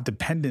it's not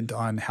dependent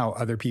on how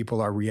other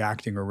people are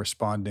reacting or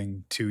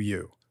responding to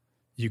you.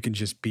 You can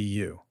just be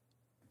you.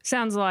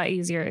 Sounds a lot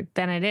easier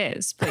than it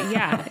is. But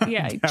yeah,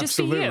 just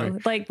be you.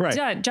 Like,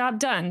 job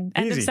done.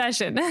 End of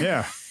session.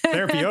 Yeah.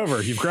 Therapy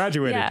over. You've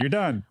graduated. You're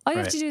done. All you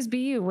have to do is be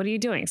you. What are you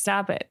doing?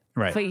 Stop it.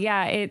 Right. But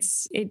yeah,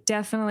 it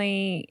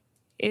definitely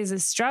is a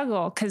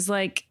struggle because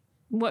like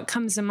what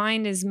comes to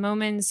mind is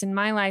moments in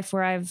my life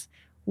where I've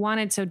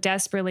wanted so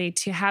desperately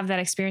to have that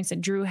experience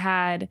that Drew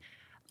had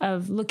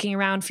of looking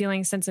around,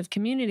 feeling a sense of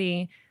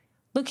community,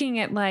 looking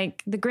at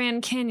like the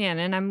Grand Canyon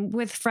and I'm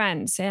with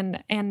friends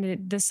and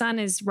the sun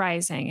is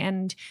rising.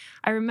 And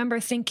I remember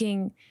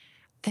thinking,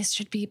 this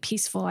should be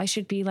peaceful. I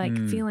should be like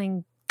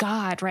feeling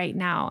God right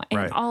now.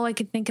 And all I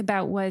could think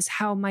about was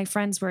how my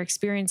friends were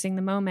experiencing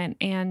the moment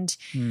and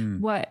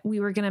what we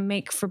were going to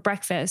make for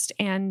breakfast.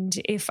 And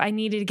if I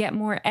needed to get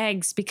more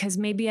eggs because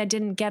maybe I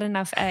didn't get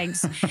enough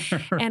eggs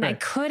and I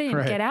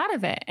couldn't get out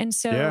of it. And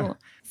so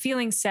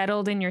feeling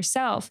settled in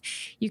yourself,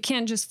 you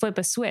can't just flip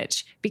a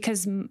switch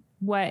because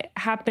what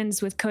happens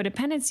with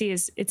codependency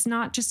is it's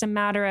not just a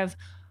matter of,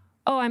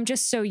 oh, I'm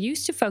just so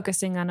used to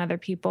focusing on other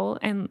people.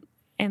 And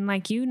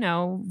like, you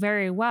know,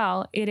 very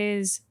well, it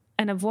is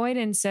an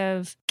avoidance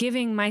of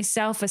giving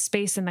myself a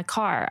space in the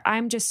car.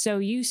 I'm just so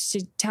used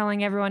to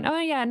telling everyone, oh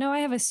yeah, no, I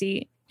have a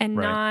seat and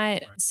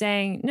not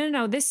saying,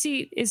 no, this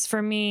seat is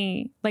for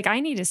me. Like I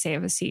need to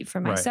save a seat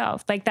for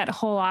myself. Like that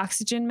whole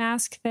oxygen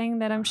mask thing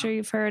that I'm sure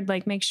you've heard,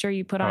 like make sure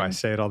you put on. I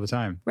say it all the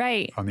time.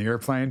 Right. On the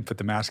airplane, put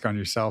the mask on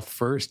yourself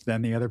first,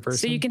 then the other person.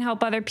 So you can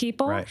help other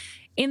people. Right.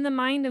 In the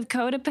mind of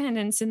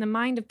codependence, in the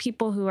mind of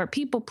people who are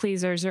people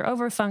pleasers or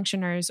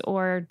overfunctioners,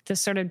 or the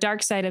sort of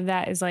dark side of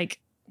that is like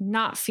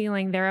not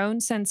feeling their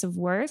own sense of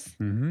worth.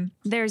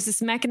 There's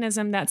this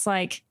mechanism that's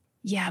like,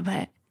 yeah,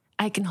 but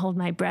I can hold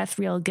my breath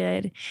real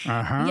good.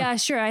 Uh-huh. Yeah,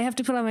 sure. I have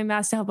to put on my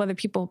mask to help other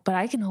people, but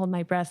I can hold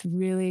my breath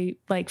really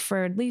like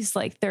for at least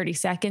like 30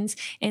 seconds.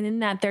 And in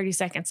that 30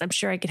 seconds, I'm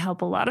sure I could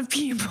help a lot of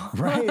people.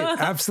 Right.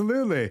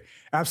 Absolutely.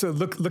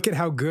 Absolutely. Look at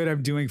how good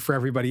I'm doing for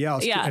everybody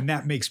else. Yeah. And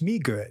that makes me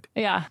good.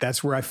 Yeah.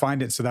 That's where I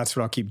find it. So that's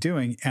what I'll keep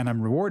doing. And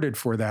I'm rewarded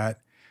for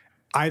that,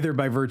 either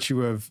by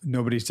virtue of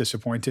nobody's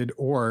disappointed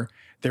or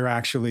they're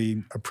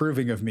actually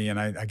approving of me and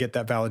I get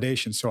that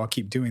validation. So I'll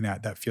keep doing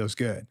that. That feels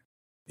good.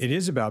 It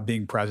is about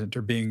being present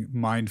or being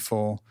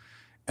mindful,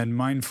 and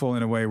mindful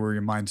in a way where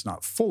your mind's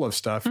not full of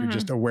stuff. You're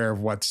just aware of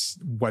what's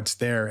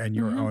there in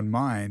your own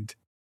mind.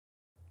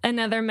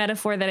 Another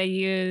metaphor that I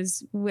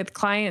use with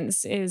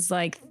clients is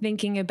like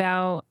thinking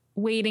about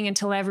waiting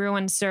until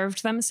everyone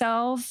served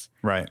themselves.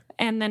 Right.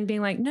 And then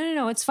being like,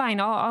 no, it's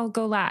fine. I'll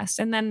go last.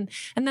 And then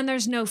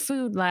there's no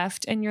food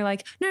left. And you're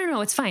like,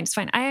 no, it's fine. It's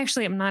fine. I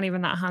actually am not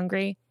even that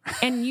hungry.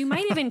 And you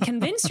might even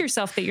convince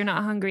yourself that you're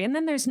not hungry. And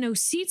then there's no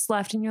seats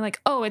left. And you're like,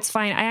 oh, it's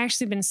fine. I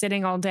actually been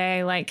sitting all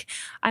day. Like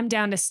I'm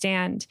down to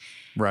stand.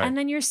 Right. And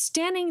then you're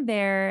standing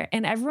there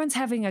and everyone's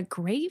having a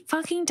great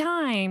fucking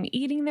time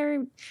eating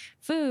their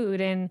food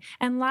and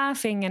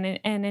laughing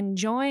and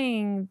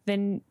enjoying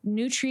the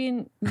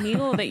nutrient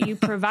meal that you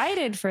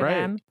provided for Right.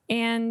 them.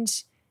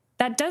 And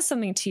that does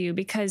something to you,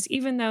 because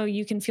even though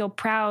you can feel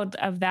proud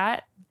of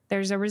that,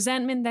 there's a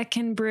resentment that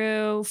can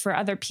brew for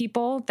other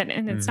people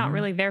and it's not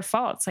really their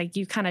fault. It's like,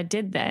 you kind of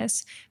did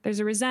this. There's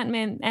a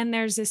resentment and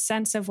there's this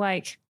sense of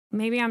like,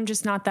 maybe I'm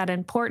just not that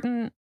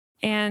important.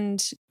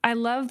 And I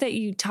love that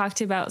you talked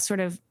about sort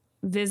of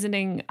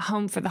visiting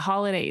home for the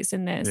holidays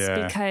in this,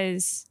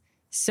 because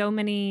so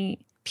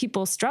many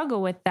people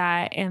struggle with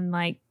that. And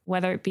like,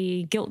 whether it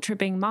be guilt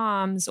tripping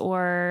moms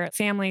or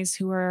families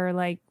who are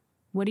like,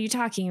 what are you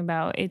talking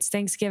about? It's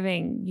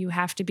Thanksgiving. You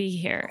have to be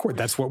here. Of course,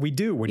 that's what we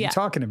do. What are you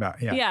talking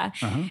about? Yeah. Yeah.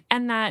 Uh-huh.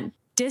 And that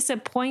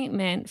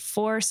disappointment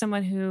for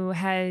someone who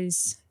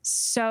has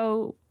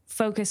so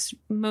focused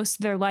most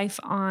of their life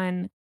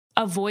on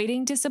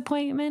avoiding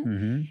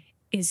disappointment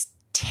is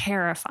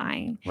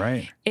terrifying.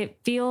 Right. It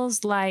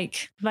feels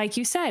like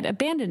you said,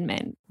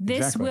 abandonment. This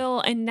Exactly.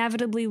 will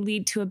inevitably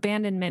lead to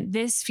abandonment.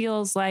 This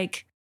feels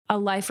like a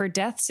life or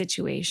death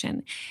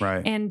situation.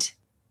 Right. And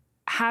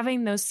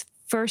having those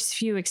first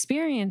few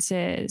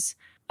experiences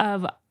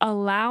of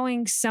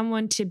allowing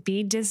someone to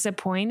be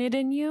disappointed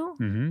in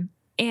you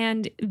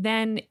and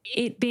then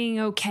it being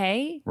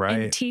okay,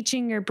 and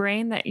teaching your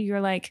brain that you're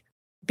like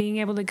being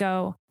able to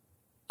go,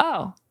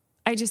 oh,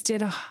 I just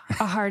did a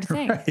hard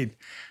thing.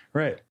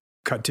 Right.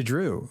 Cut to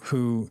Drew,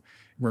 who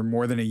we're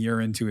more than a year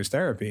into his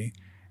therapy,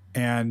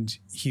 and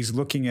he's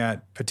looking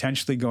at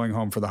potentially going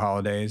home for the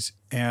holidays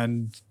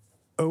and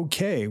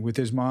okay with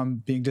his mom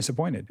being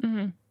disappointed.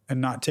 And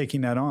not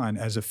taking that on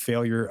as a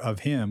failure of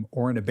him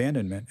or an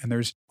abandonment. And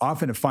there's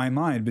often a fine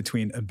line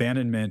between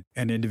abandonment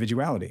and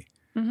individuality.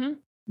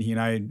 He and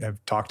I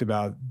have talked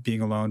about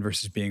being alone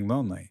versus being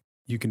lonely.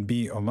 You can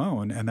be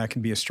alone and that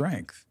can be a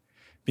strength.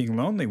 Being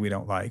lonely, we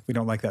don't like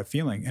that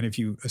feeling. And if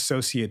you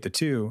associate the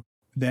two,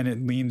 then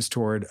it leans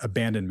toward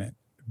abandonment.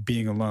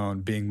 Being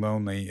alone, being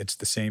lonely, it's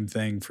the same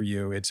thing for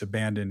you. It's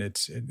abandoned.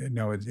 It's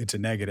a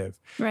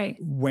negative. Right.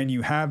 When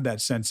you have that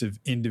sense of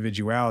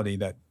individuality,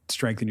 that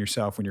strength in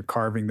yourself, when you're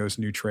carving those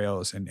new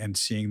trails and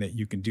seeing that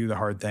you can do the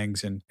hard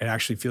things and it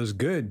actually feels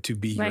good to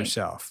be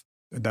yourself.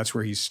 That's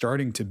where he's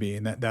starting to be.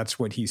 And that's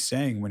what he's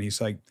saying when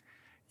he's like,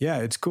 yeah,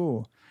 it's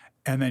cool.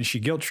 And then she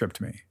guilt tripped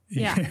me.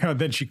 Yeah.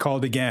 Then she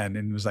called again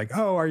and was like,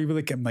 oh, are you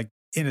really? I'm like,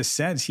 in a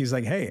sense, he's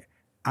like, hey,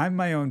 I'm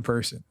my own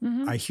person.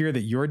 I hear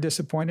that you're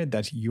disappointed.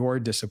 That's your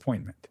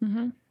disappointment.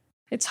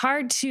 It's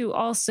hard to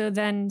also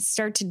then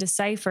start to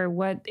decipher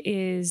what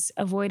is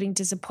avoiding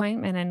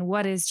disappointment and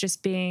what is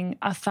just being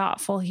a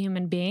thoughtful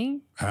human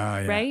being,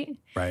 right?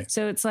 Right.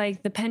 So it's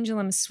like the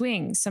pendulum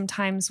swings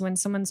sometimes when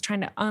someone's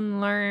trying to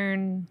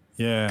unlearn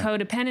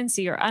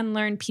codependency or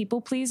unlearn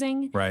people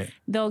pleasing. Right.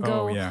 They'll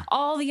go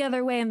all the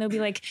other way and they'll be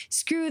like,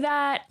 screw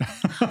that.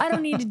 I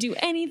don't need to do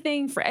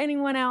anything for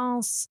anyone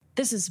else.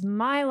 This is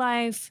my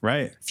life.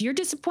 Right. If you're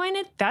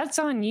disappointed, that's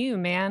on you,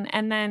 man.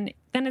 And then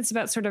it's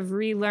about sort of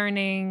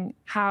relearning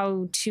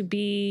how to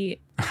be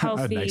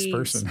healthy,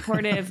 nice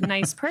supportive,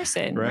 nice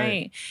person,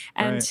 right?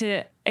 And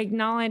to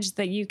acknowledge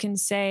that you can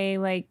say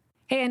like,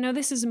 hey, I know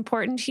this is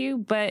important to you,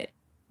 but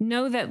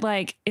know that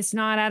like it's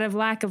not out of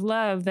lack of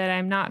love that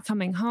I'm not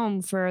coming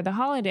home for the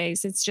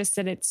holidays. It's just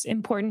that it's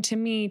important to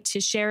me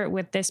to share it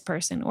with this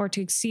person or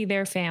to see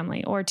their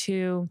family or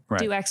to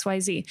do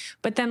XYZ.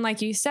 But then,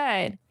 like you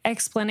said,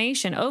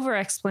 over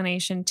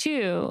explanation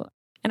too.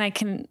 And I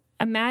can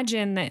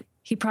imagine that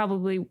he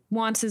probably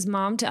wants his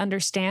mom to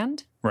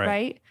understand,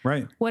 right?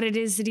 What it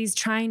is that he's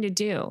trying to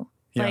do.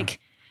 Yeah. Like,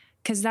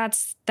 cause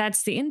that's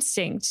the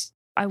instinct.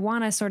 I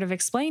want to sort of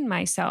explain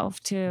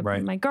myself to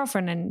my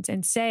girlfriend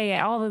and say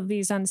all of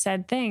these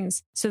unsaid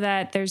things so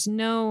that there's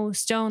no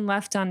stone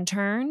left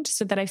unturned,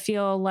 so that I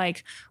feel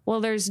like,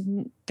 well, there's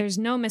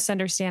no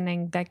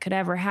misunderstanding that could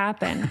ever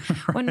happen.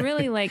 When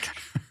really like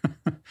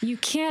You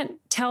can't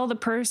tell the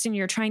person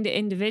you're trying to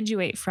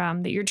individuate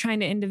from that you're trying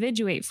to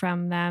individuate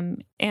from them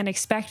and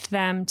expect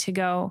them to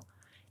go,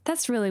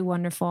 that's really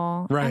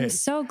wonderful. Right. I'm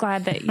so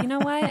glad that, you know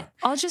what?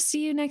 I'll just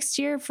see you next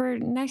year for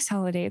next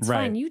holiday. It's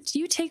Right. fine.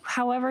 You take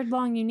however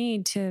long you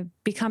need to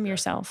become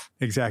yourself.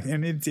 Exactly.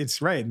 And it's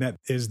right. And that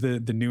is the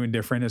new and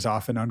different is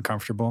often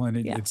uncomfortable, and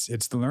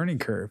it's the learning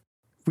curve.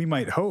 We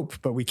might hope,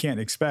 but we can't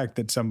expect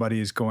that somebody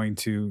is going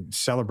to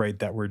celebrate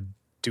that we're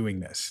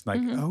doing this.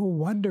 Like, oh,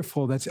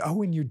 wonderful.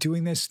 And you're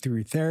doing this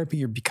through therapy.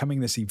 You're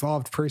becoming this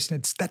evolved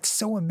person. That's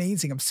so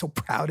amazing. I'm so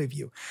proud of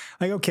you.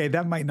 Like, okay,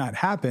 that might not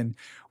happen.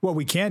 What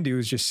we can do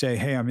is just say,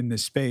 hey, I'm in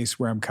this space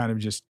where I'm kind of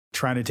just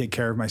trying to take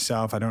care of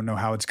myself. I don't know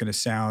how it's going to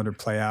sound or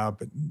play out,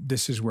 but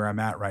this is where I'm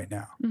at right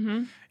now.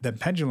 That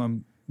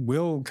pendulum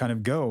will kind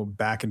of go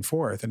back and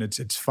forth. And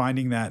it's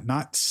finding that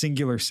not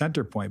singular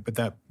center point, but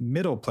that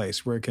middle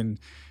place where it can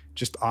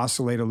just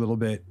oscillate a little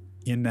bit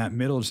in that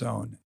middle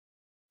zone.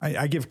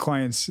 I give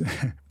clients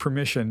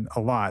permission a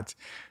lot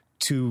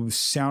to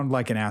sound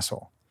like an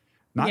asshole,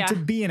 not to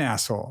be an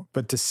asshole,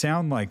 but to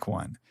sound like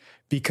one,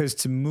 because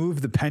to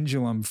move the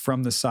pendulum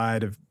from the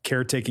side of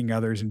caretaking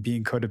others and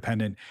being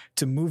codependent,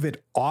 to move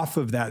it off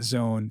of that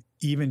zone,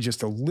 even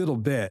just a little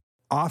bit,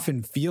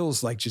 often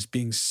feels like just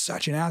being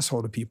such an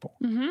asshole to people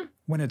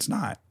when it's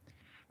not.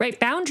 Right.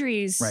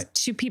 Boundaries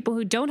to people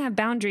who don't have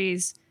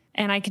boundaries.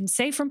 And I can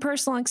say from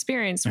personal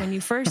experience, when you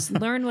first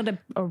learn what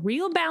a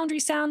real boundary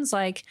sounds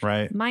like,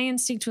 my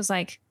instinct was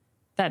like,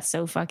 that's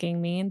so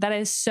fucking mean. That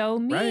is so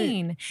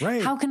mean.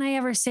 Right. How can I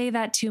ever say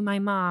that to my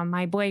mom,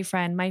 my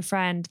boyfriend, my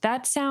friend?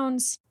 That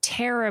sounds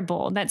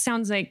terrible. That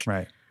sounds like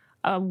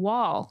a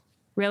wall,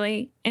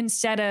 really,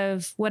 instead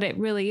of what it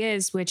really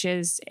is, which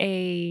is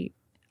a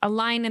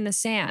line in the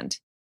sand.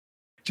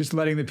 Just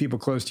letting the people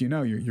close to you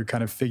know you're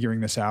kind of figuring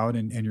this out,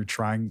 and you're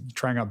trying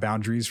out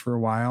boundaries for a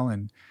while.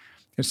 And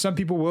some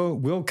people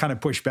will kind of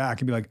push back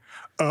and be like,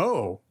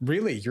 oh,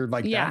 really? You're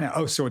like that now?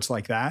 Oh, so it's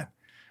like that,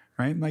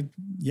 right? Like,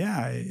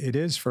 yeah, it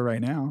is for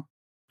right now.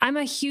 I'm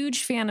a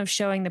huge fan of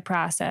showing the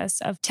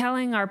process of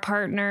telling our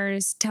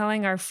partners,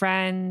 telling our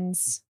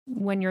friends,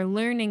 when you're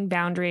learning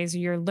boundaries or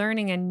you're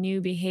learning a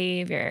new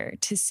behavior,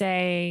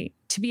 to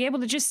be able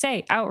to just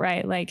say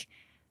outright, like,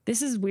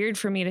 this is weird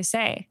for me to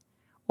say,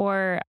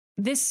 or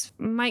this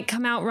might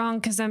come out wrong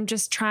because I'm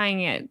just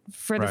trying it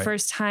for the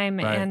first time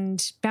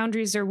and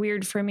boundaries are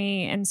weird for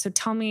me. And so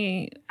tell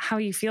me how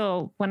you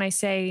feel when I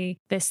say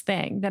this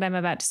thing that I'm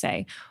about to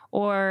say.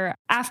 Or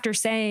after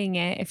saying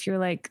it, if you're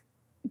like,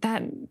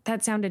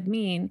 that sounded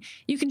mean,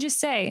 you can just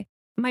say,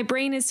 my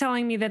brain is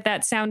telling me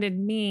that sounded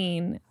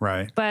mean,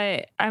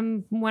 but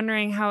I'm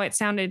wondering how it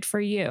sounded for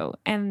you.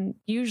 And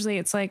usually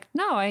it's like,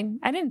 no, I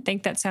didn't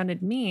think that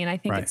sounded mean. I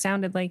think it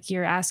sounded like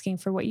you're asking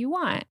for what you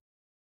want.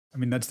 I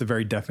mean, that's the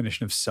very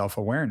definition of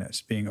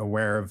self-awareness, being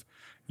aware of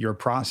your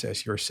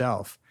process,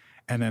 yourself,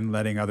 and then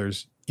letting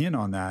others in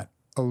on that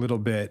a little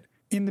bit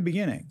in the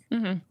beginning.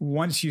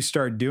 Once you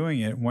start doing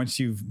it, once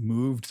you've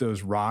moved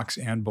those rocks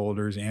and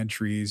boulders and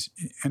trees,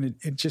 and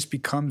it just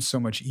becomes so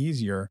much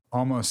easier,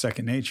 almost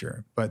second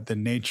nature. But the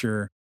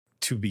nature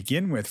to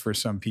begin with for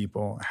some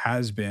people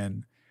has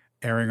been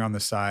erring on the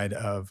side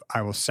of,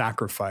 I will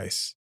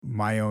sacrifice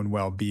my own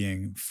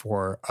well-being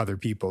for other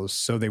people's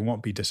so they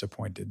won't be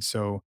disappointed.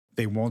 So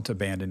they won't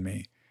abandon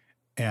me.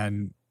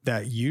 And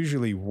that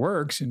usually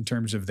works in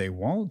terms of they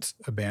won't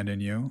abandon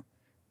you.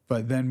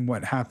 But then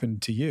what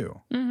happened to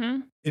you?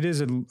 It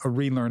is a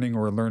relearning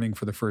or a learning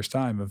for the first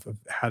time of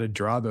how to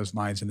draw those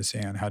lines in the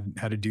sand,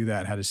 how to do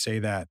that, how to say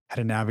that, how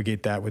to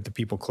navigate that with the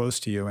people close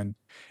to you. And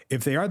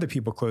if they are the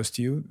people close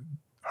to you,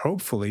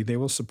 hopefully they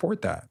will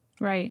support that.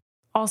 Right.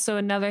 Also,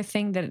 another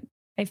thing that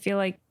I feel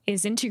like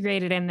is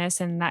integrated in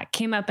this, and that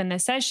came up in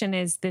this session,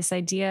 is this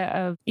idea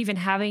of even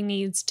having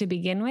needs to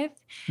begin with.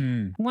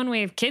 One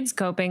way of kids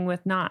coping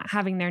with not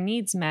having their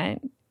needs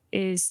met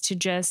is to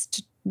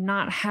just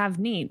not have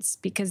needs,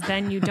 because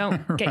then you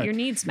don't get your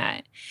needs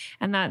met.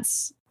 And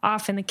that's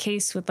often the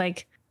case with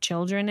like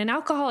children in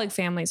alcoholic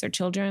families or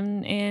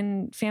children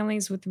in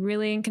families with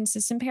really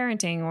inconsistent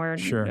parenting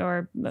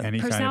or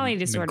any personality kind of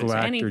disorders,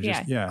 any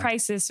or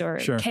crisis or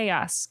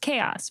chaos,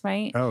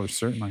 right? Oh,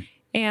 certainly.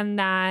 And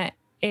that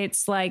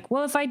it's like,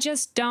 well, if I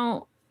just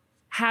don't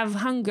have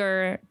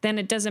hunger, then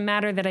it doesn't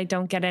matter that I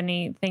don't get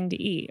anything to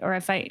eat. Or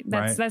if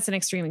that's an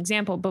extreme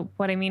example. But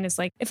what I mean is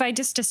like, if I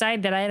just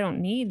decide that I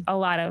don't need a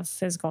lot of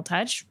physical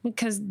touch,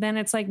 because then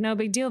it's like no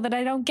big deal that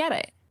I don't get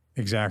it.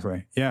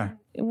 Exactly. Yeah.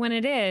 When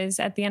it is,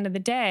 at the end of the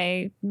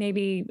day,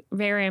 maybe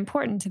very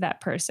important to that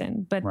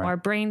person. But our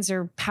brains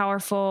are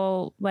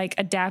powerful, like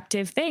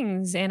adaptive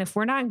things. And if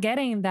we're not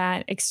getting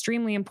that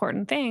extremely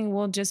important thing,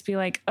 we'll just be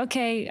like,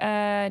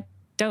 okay,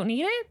 don't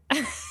need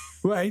it.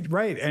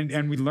 Right.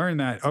 And we learn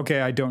that,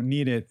 okay, I don't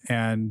need it.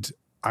 And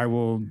I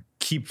will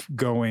keep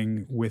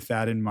going with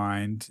that in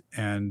mind.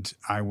 And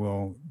I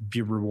will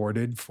be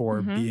rewarded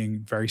for being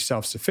very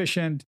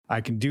self-sufficient.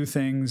 I can do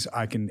things.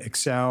 I can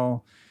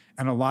excel.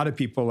 And a lot of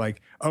people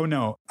like, oh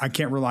no, I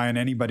can't rely on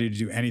anybody to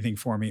do anything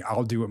for me.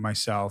 I'll do it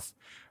myself.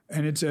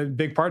 And it's a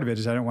big part of it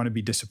is I don't want to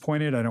be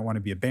disappointed. I don't want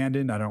to be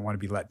abandoned. I don't want to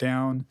be let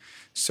down.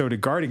 So to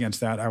guard against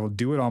that, I will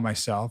do it all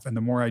myself. And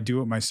the more I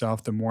do it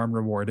myself, the more I'm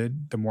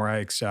rewarded, the more I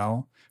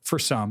excel, for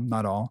some,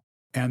 not all.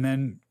 And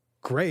then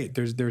great,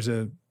 there's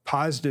a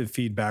positive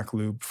feedback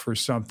loop for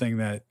something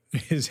that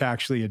is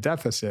actually a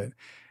deficit.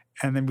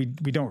 And then we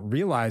don't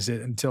realize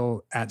it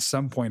until at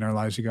some point in our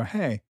lives we go,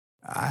 hey,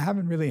 I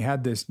haven't really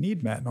had this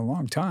need met in a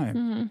long time.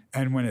 Mm-hmm.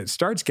 And when it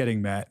starts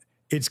getting met,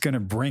 it's going to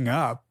bring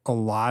up a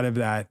lot of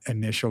that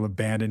initial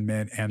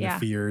abandonment and the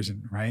fears,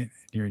 and right?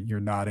 You're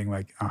nodding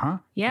like,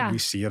 Yeah. And we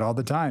see it all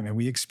the time and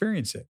we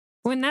experience it.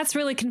 When that's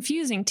really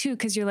confusing too,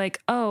 because you're like,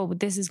 oh,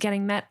 this is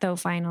getting met though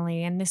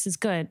finally, and this is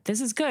good.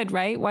 This is good,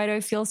 right? Why do I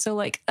feel so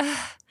like,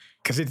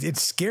 Because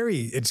it's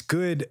scary. It's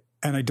good,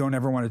 and I don't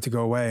ever want it to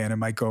go away, and it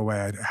might go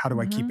away. How do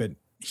I keep it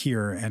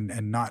here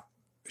and not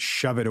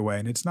shove it away?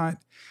 And it's not,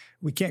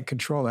 we can't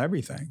control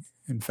everything.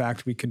 In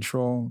fact, we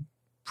control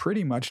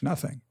pretty much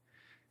nothing.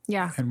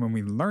 Yeah. And when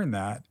we learn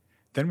that,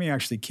 then we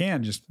actually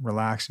can just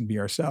relax and be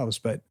ourselves.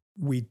 But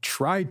we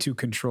try to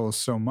control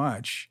so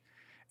much,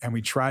 and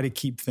we try to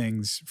keep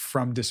things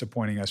from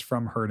disappointing us,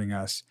 from hurting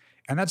us.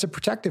 And that's a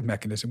protective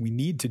mechanism. We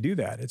need to do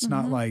that. It's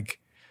not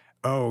like,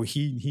 oh,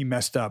 he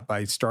messed up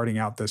by starting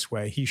out this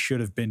way. He should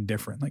have been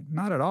different. Like,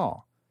 not at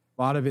all.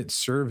 A lot of it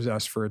serves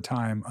us for a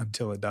time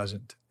until it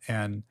doesn't.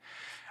 And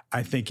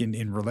I think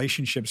in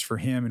relationships for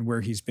him and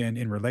where he's been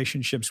in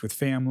relationships with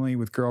family,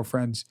 with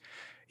girlfriends,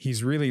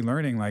 he's really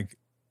learning like,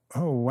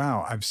 oh,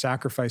 wow, I've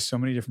sacrificed so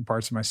many different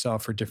parts of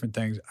myself for different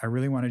things. I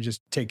really want to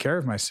just take care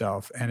of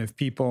myself. And if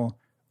people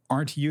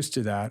aren't used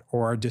to that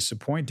or are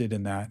disappointed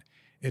in that,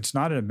 it's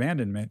not an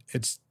abandonment.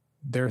 It's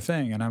their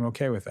thing. And I'm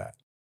okay with that.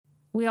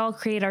 We all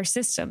create our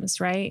systems,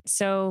 right?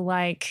 So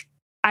like,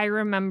 I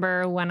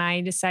remember when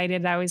I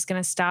decided I was going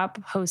to stop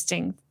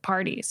hosting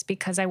parties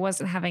because I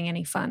wasn't having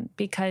any fun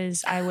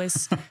because I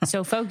was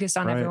so focused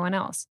on everyone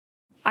else.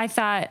 I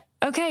thought,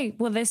 okay,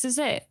 well, this is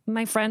it.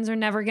 My friends are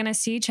never going to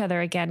see each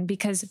other again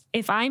because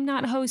if I'm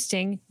not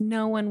hosting,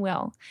 no one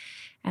will.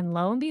 And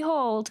lo and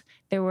behold,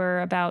 there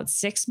were about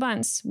 6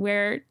 months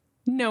where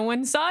no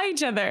one saw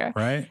each other.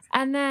 Right.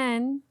 And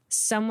then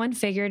someone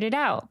figured it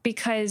out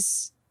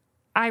because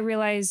I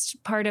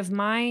realized part of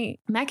my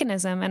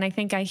mechanism, and I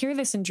think I hear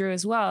this in Drew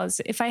as well,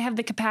 is if I have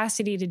the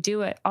capacity to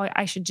do it,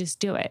 I should just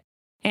do it.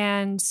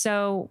 And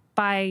so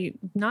by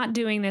not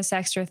doing this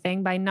extra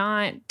thing, by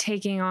not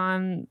taking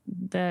on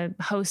the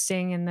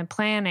hosting and the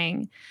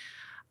planning,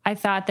 I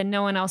thought that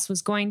no one else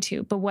was going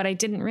to. But what I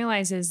didn't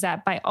realize is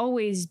that by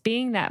always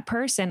being that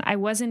person, I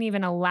wasn't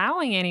even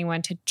allowing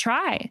anyone to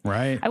try.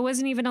 Right. I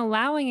wasn't even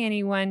allowing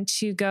anyone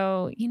to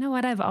go, you know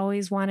what, I've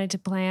always wanted to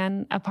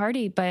plan a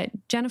party, but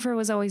Jennifer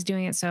was always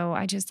doing it. So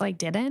I just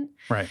didn't.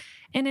 Right.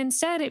 And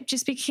instead it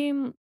just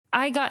became,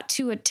 I got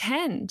to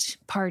attend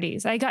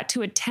parties. I got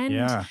to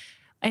attend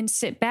and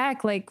sit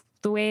back like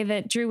the way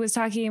that Drew was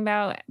talking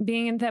about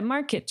being in that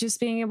market, just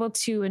being able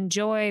to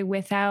enjoy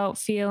without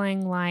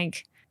feeling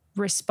like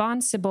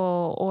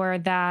responsible or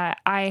that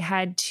I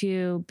had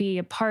to be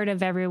a part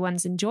of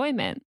everyone's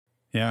enjoyment.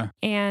 Yeah.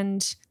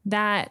 And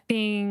that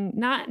being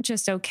not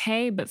just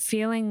okay, but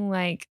feeling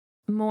like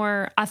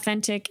more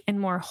authentic and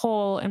more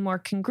whole and more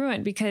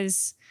congruent,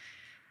 because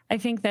I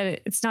think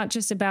that it's not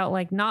just about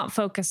like not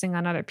focusing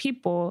on other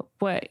people,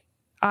 but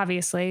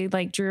obviously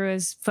like Drew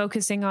is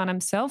focusing on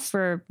himself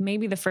for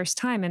maybe the first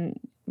time in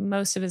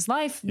most of his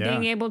life,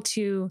 being able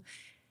to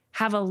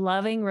have a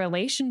loving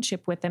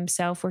relationship with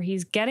himself where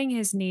he's getting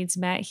his needs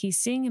met. He's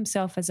seeing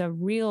himself as a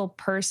real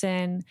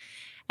person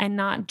and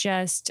not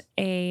just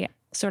a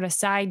sort of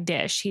side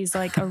dish. He's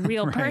like a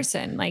real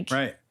person.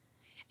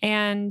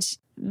 And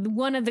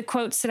one of the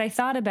quotes that I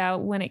thought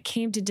about when it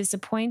came to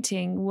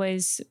disappointing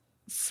was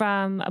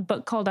from a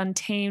book called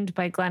Untamed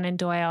by Glennon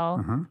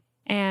Doyle.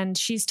 And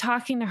she's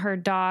talking to her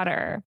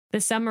daughter. The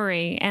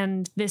summary,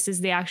 and this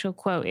is the actual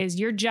quote, is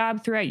your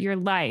job throughout your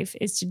life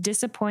is to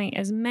disappoint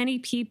as many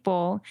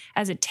people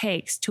as it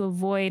takes to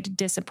avoid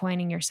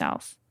disappointing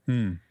yourself.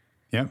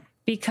 Yep.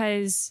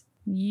 Because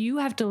you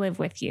have to live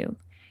with you.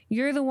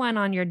 You're the one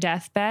on your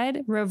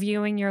deathbed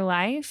reviewing your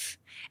life,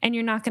 and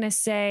you're not going to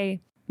say,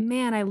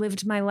 man, I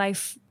lived my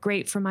life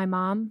great for my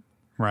mom.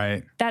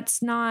 Right.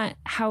 That's not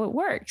how it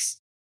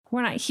works.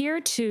 We're not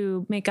here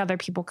to make other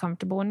people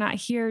comfortable. We're not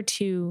here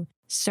to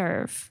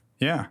serve.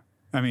 Yeah.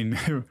 I mean,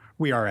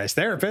 we are as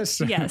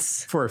therapists.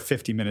 Yes. For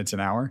 50 minutes an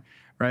hour,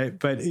 right?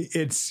 But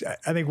it's,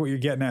 I think what you're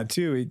getting at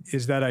too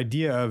is that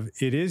idea of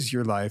it is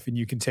your life and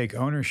you can take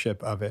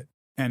ownership of it.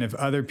 And if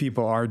other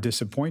people are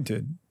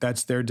disappointed,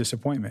 that's their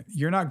disappointment.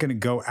 You're not going to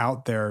go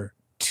out there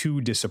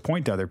to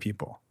disappoint other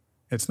people.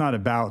 It's not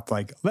about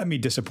like, let me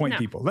disappoint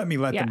people. Let me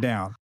let them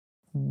down.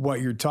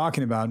 What you're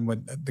talking about and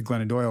what the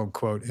Glennon Doyle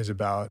quote is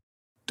about,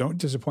 don't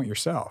disappoint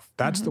yourself.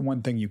 That's the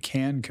one thing you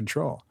can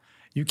control.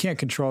 You can't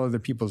control other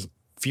people's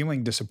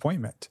feeling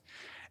disappointment.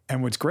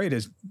 And what's great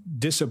is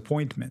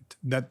disappointment.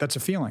 That's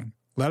a feeling.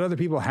 Let other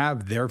people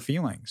have their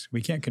feelings.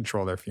 We can't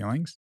control their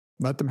feelings.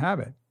 Let them have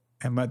it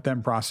and let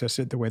them process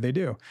it the way they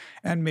do.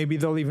 And maybe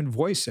they'll even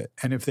voice it.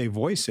 And if they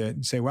voice it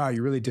and say, wow,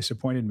 you really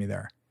disappointed me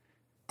there.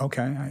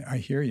 Okay, I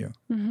hear you.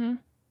 Mm-hmm.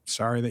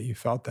 Sorry that you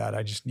felt that.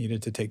 I just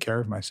needed to take care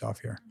of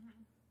myself here.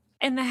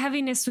 And the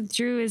heaviness with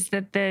Drew is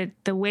that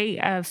the weight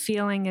of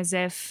feeling as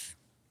if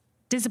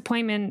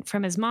disappointment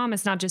from his mom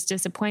is not just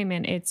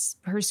disappointment, it's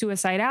her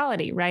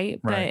suicidality, right?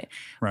 Right.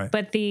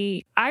 But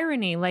the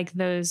irony, like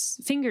those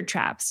finger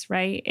traps,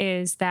 right,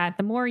 is that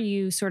the more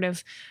you sort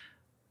of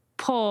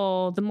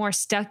pull, the more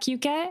stuck you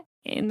get.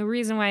 And the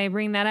reason why I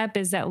bring that up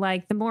is that,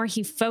 like, the more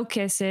he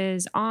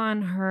focuses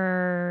on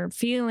her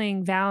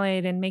feeling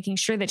valid and making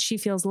sure that she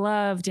feels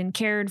loved and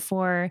cared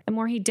for, the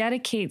more he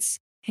dedicates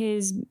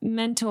his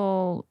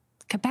mental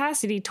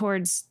capacity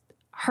towards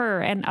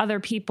her and other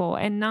people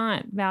and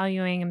not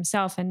valuing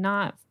himself and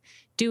not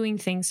doing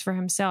things for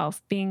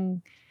himself,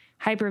 being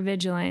hyper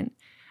vigilant,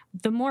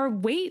 the more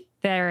weight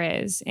there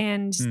is.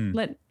 And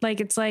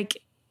it's like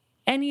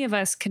any of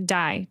us could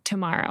die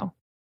tomorrow.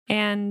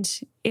 And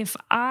if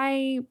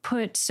I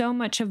put so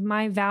much of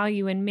my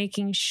value in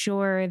making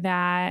sure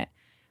that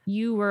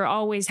you were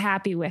always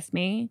happy with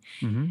me.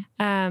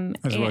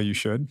 As well you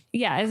should.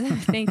 Yeah,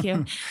 thank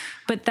you.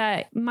 But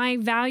that my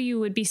value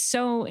would be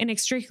so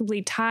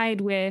inextricably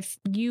tied with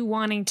you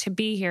wanting to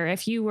be here.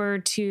 If you were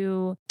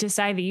to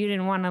decide that you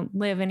didn't want to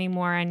live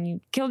anymore and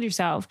you killed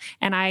yourself,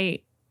 and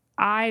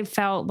I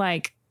felt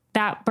like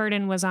that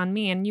burden was on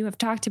me, and you have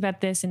talked about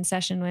this in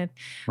session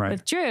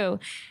with Drew,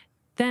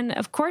 then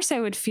of course I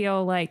would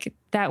feel like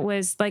that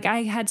was like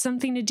I had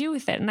something to do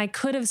with it and I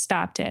could have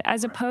stopped it,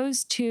 as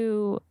opposed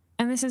to,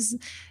 and this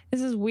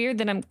is weird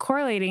that I'm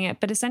correlating it,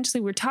 but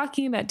essentially we're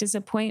talking about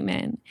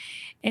disappointment,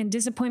 and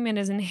disappointment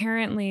is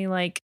inherently,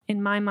 like,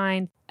 in my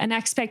mind, an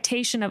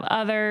expectation of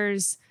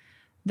others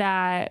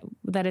that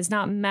is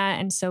not met,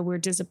 and so we're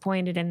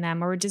disappointed in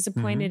them, or we're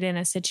disappointed in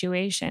a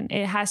situation.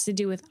 It has to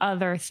do with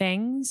other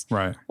things,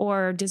 right?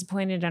 Or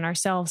disappointed in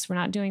ourselves for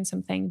not doing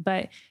something.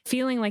 But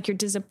feeling like you're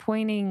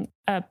disappointing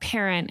a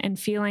parent and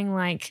feeling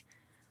like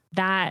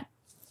that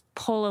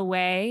pull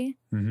away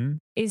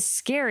is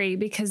scary,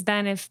 because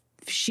then if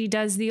she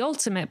does the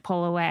ultimate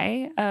pull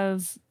away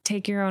of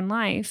take your own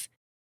life,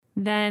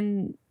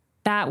 then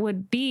that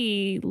would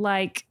be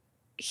like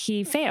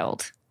he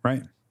failed.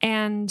 Right.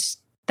 And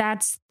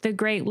that's the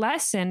great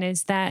lesson,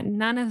 is that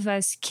none of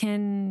us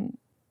can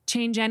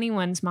change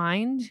anyone's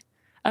mind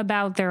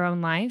about their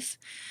own life.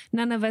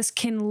 None of us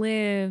can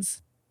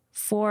live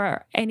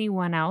for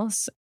anyone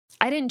else.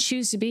 I didn't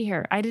choose to be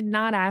here. I did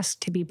not ask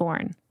to be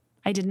born.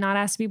 I did not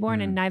ask to be born,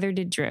 and neither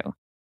did Drew.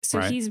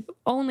 So he's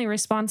only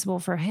responsible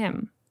for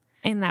him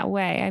in that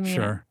way. I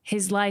mean,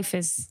 his life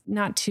is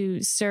not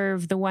to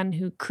serve the one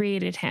who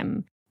created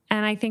him.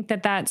 And I think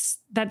that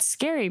that's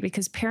scary,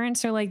 because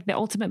parents are like the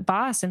ultimate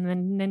boss in the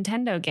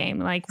Nintendo game.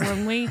 Like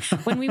when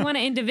we want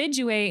to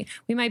individuate,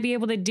 we might be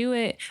able to do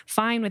it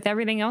fine with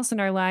everything else in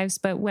our lives.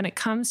 But when it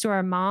comes to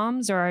our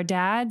moms or our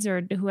dads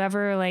or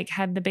whoever like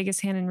had the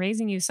biggest hand in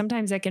raising you,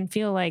 sometimes I can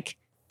feel like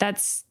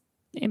that's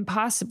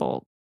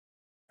impossible.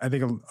 I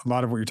think a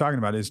lot of what you're talking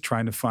about is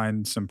trying to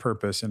find some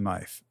purpose in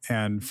life.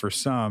 And for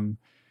some,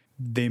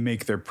 they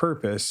make their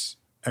purpose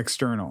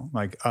external,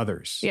 like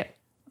others. Yeah.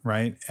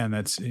 Right. And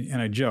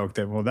I joke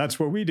that, well, that's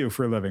what we do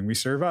for a living. We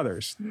serve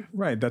others.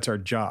 Right. That's our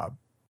job.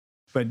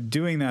 But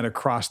doing that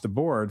across the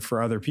board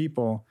for other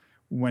people,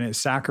 when it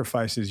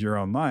sacrifices your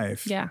own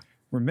life,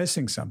 we're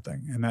missing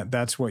something. And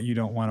that's what you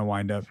don't want to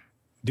wind up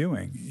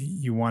doing.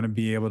 You want to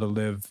be able to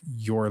live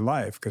your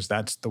life, because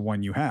that's the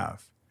one you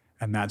have.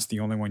 And that's the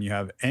only one you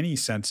have any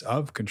sense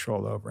of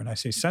control over. And I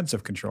say sense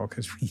of control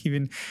because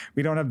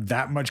we don't have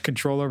that much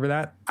control over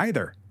that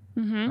either.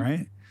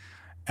 Right.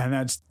 And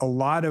that's a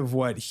lot of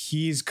what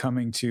he's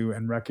coming to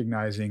and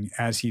recognizing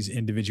as he's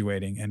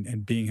individuating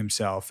and being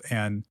himself,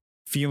 and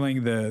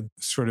feeling the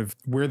sort of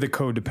where the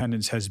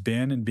codependence has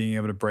been and being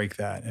able to break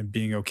that and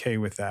being okay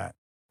with that.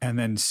 And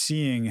then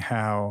seeing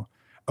how,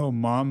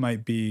 mom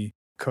might be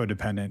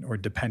codependent or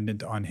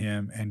dependent on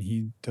him, and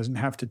he doesn't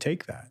have to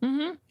take that.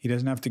 He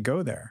doesn't have to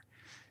go there.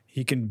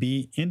 He can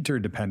be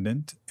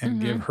interdependent and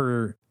give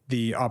her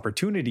the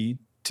opportunity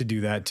to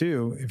do that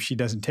too. If she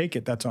doesn't take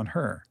it, that's on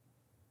her.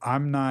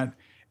 I'm not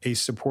a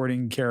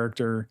supporting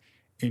character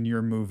in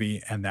your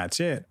movie and that's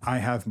it. I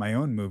have my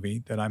own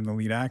movie that I'm the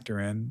lead actor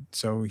in.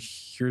 So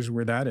here's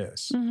where that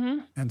is.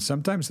 And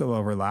sometimes they'll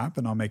overlap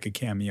and I'll make a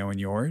cameo in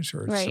yours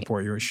or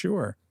support yours,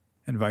 sure,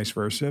 and vice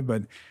versa.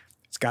 But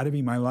it's got to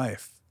be my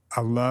life. I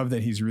love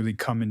that he's really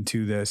come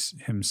into this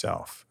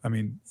himself. I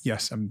mean,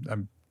 yes,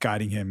 I'm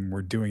guiding him.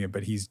 We're doing it,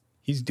 but he's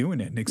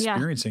doing it and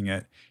experiencing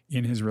it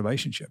in his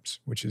relationships,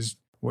 which is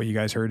what you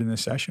guys heard in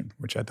this session,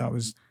 which I thought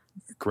was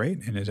great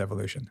in his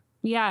evolution.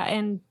 Yeah.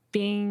 And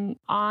being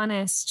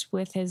honest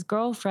with his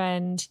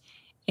girlfriend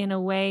in a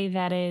way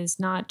that is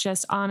not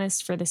just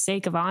honest for the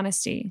sake of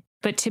honesty,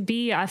 but to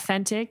be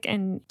authentic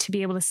and to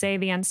be able to say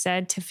the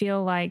unsaid, to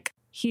feel like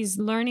he's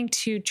learning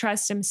to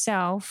trust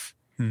himself.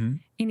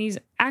 And he's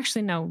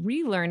actually now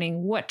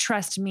relearning what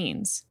trust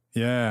means.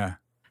 Yeah.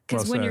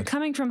 Because when you're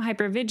coming from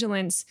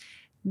hypervigilance,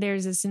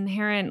 there's this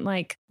inherent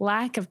like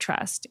lack of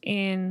trust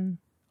in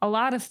a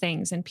lot of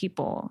things and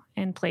people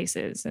and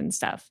places and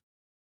stuff.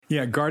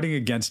 Yeah, guarding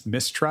against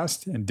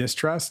mistrust and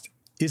distrust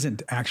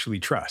isn't actually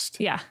trust.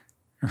 Yeah.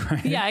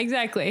 Right? Yeah,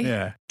 exactly.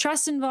 Yeah.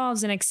 Trust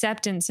involves an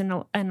acceptance and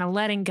a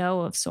letting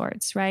go of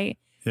sorts, right?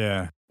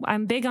 Yeah.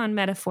 I'm big on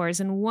metaphors.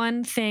 And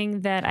one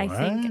thing that I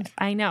think, What?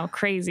 I know,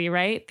 crazy,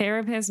 right?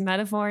 Therapists,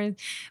 metaphors,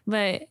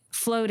 but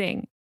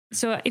floating.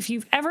 So if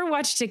you've ever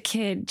watched a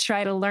kid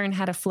try to learn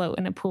how to float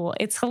in a pool,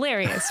 it's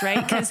hilarious, right?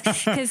 Because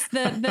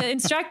the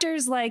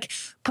instructor's like,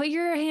 put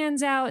your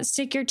hands out,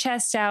 stick your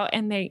chest out,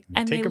 and they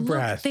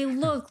breath. They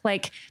look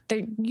like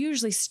they're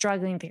usually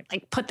struggling. They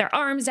like put their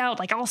arms out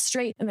like all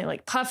straight, and they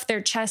like puff their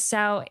chests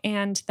out,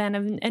 and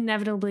then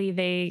inevitably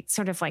they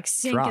sort of like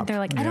sink, Drop. and they're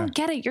like, I don't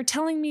get it. You're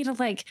telling me to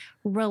like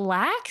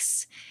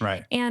relax,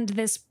 Right. and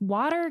this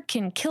water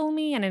can kill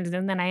me, and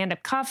then I end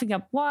up coughing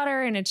up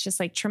water, and it's just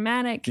like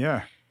traumatic.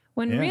 Yeah.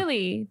 When Yeah.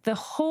 really the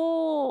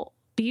whole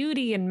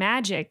beauty and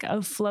magic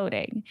of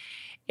floating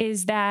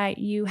is that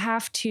you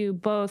have to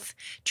both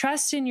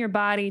trust in your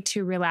body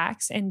to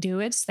relax and do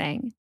its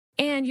thing.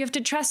 And you have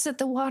to trust that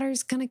the water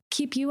is going to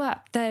keep you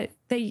up, that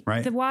the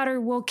water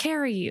will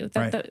carry you,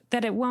 that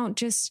that it won't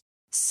just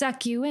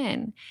suck you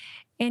in.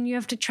 And you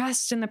have to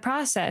trust in the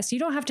process. You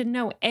don't have to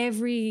know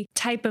every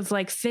type of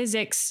like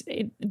physics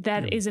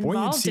that is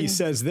involved. Buoyancy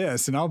says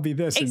this, and I'll be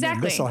this, Exactly.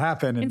 and this will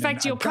happen. In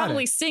fact, you'll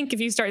probably sink if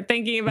you start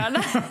thinking about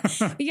that.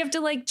 But you have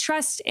to like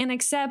trust and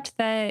accept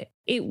that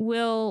it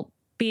will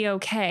be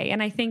okay.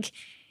 And I think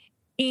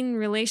in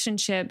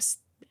relationships,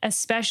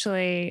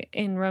 especially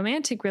in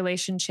romantic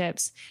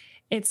relationships,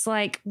 it's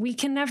like we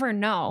can never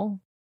know.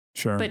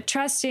 Sure. But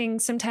trusting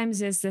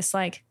sometimes is this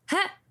like,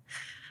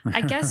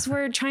 I guess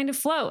we're trying to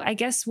float. I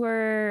guess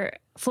we're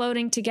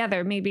floating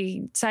together,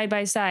 maybe side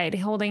by side,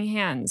 holding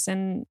hands.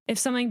 And if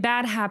something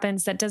bad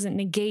happens, that doesn't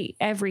negate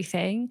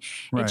everything.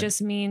 Right. It just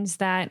means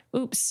that,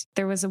 oops,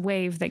 there was a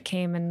wave that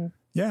came and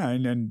Yeah,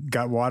 and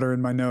got water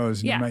in my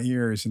nose and in my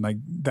ears, and like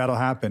that'll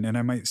happen. And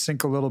I might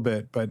sink a little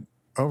bit, but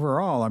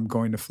overall I'm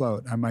going to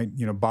float. I might,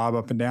 bob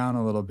up and down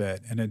a little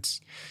bit. And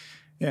it's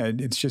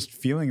just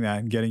feeling that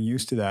and getting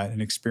used to that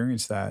and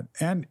experience that.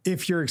 And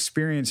if your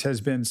experience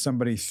has been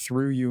somebody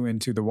threw you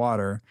into the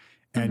water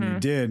and you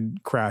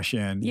did crash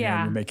in,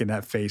 you're making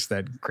that face,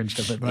 that cringed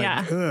up,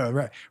 like,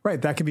 ugh,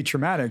 right. That can be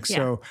traumatic.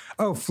 Yeah.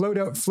 So,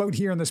 float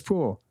here in this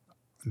pool.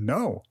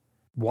 No,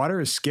 water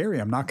is scary.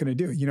 I'm not going to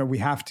do it. We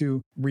have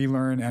to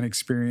relearn and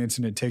experience,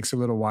 and it takes a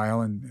little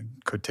while and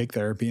could take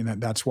therapy.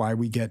 And that's why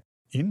we get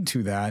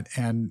into that.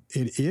 And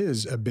it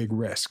is a big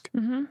risk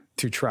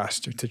to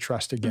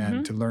trust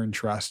again, to learn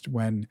trust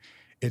when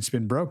it's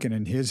been broken.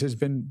 And his has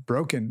been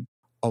broken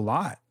a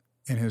lot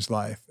in his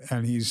life.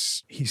 And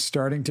he's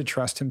starting to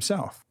trust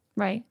himself.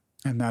 right.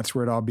 And that's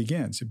where it all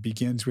begins. It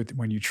begins with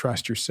when you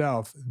trust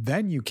yourself,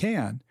 then you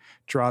can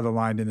draw the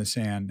line in the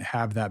sand,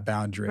 have that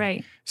boundary,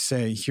 Right.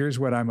 say, here's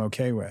what I'm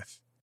okay with.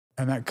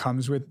 And that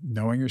comes with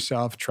knowing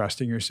yourself,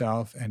 trusting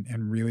yourself, and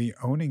really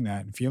owning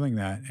that and feeling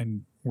that.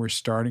 And we're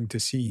starting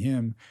to see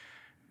him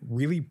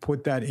really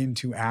put that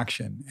into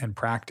action and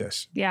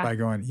practice by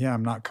going,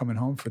 I'm not coming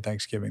home for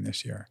Thanksgiving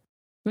this year.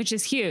 Which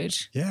is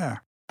huge. Yeah.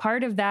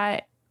 Part of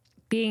that,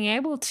 being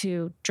able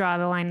to draw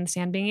the line in the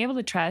sand, being able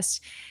to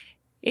trust,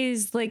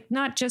 is like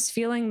not just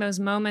feeling those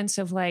moments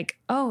of like,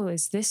 oh,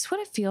 is this what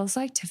it feels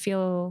like to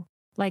feel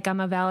like I'm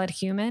a valid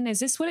human? Is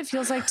this what it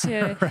feels like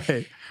to,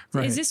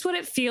 right. Is this what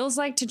it feels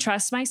like to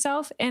trust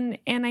myself? And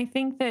I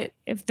think that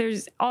if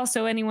there's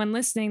also anyone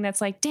listening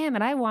that's like, damn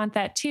it, I want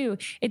that too.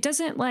 It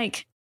doesn't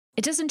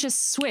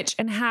just switch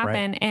and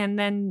happen and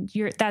then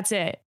that's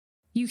it.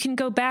 You can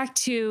go back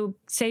to,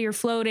 say you're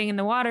floating in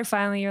the water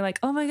finally, you're like,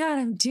 oh my God,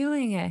 I'm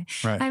doing it.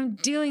 Right. I'm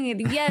doing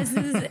it. Yes,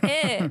 this is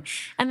it.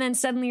 And then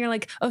suddenly you're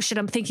like, oh shit,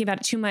 I'm thinking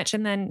about it too much.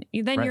 And then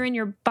you're in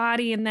your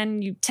body and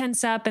then you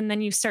tense up and then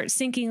you start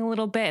sinking a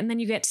little bit and then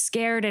you get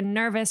scared and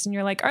nervous and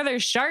you're like, are there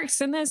sharks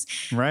in this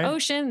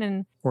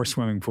ocean? Or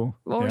swimming pool.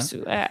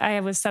 I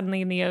was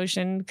suddenly in the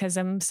ocean because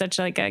I'm such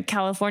like a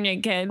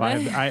California kid. Well,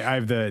 I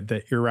have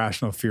the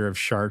irrational fear of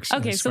sharks.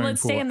 Okay, so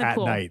let's stay in the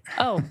pool. At night.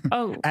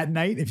 Oh. At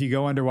night, if you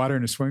go underwater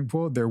in a swimming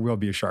pool, there will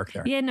be a shark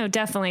there. Yeah, no,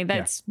 definitely.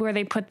 That's where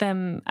they put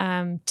them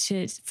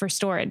for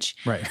storage.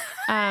 Right.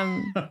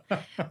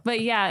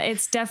 But yeah,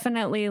 it's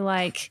definitely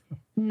like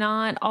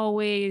not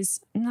always.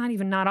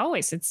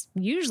 It's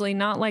usually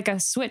not like a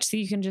switch that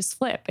you can just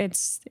flip.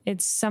 It's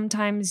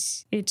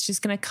sometimes it's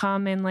just going to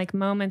come in like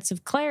moments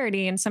of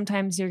clarity. And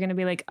sometimes you're going to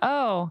be like,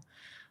 oh,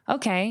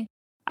 okay,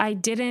 I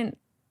didn't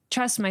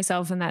trust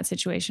myself in that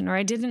situation,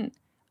 or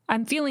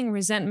I'm feeling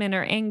resentment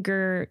or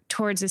anger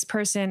towards this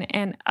person.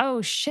 And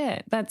oh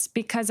shit, that's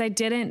because I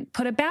didn't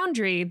put a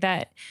boundary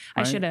that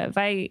I should have.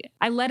 I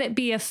let it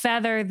be a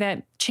feather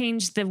that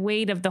changed the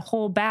weight of the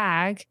whole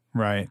bag.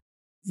 Right.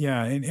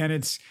 Yeah. And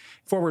it's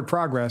forward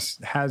progress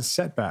has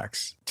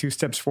setbacks, 2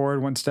 steps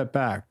forward, 1 step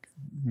back.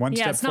 one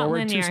step it's not forward,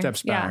 linear. 2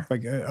 steps back.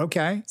 Like,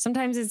 okay.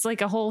 Sometimes it's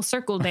like a whole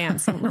circle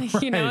dance.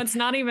 Like, you know, it's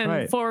not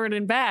even forward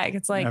and back.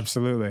 It's like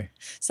absolutely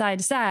side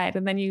to side.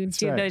 And then you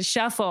do the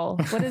shuffle.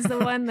 What is the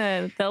one?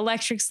 The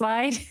electric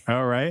slide?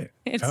 Oh, right.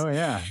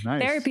 Yeah.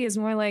 Nice. Therapy is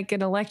more like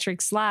an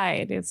electric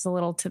slide. It's a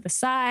little to the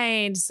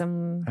side,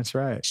 That's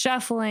right.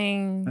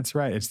 Shuffling. That's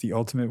right. It's the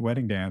ultimate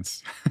wedding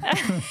dance.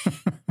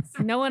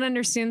 No one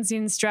understands the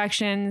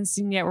instructions,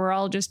 and yet we're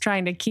all just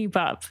trying to keep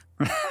up.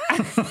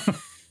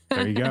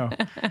 There you go.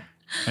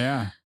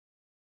 Yeah.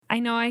 I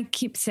know I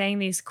keep saying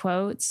these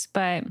quotes,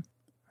 but...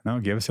 No,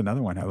 give us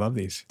another one. I love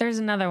these. There's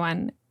another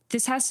one.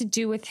 This has to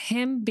do with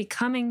him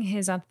becoming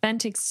his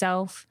authentic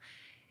self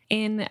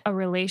in a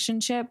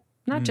relationship,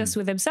 not just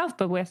with himself,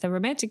 but with a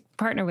romantic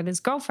partner, with his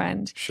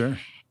girlfriend. Sure.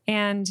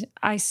 And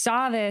I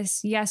saw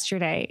this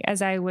yesterday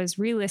as I was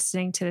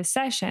re-listening to the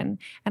session,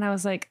 and I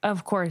was like,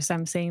 of course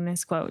I'm saying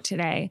this quote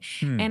today.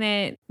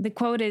 And the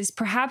quote is,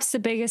 "Perhaps the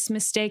biggest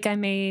mistake I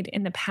made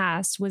in the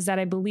past was that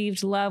I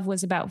believed love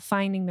was about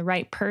finding the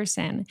right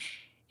person.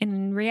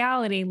 In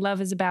reality,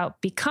 love is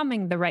about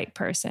becoming the right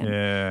person.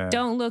 Yeah.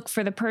 Don't look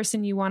for the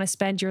person you want to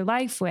spend your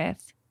life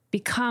with.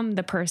 Become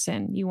the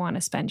person you want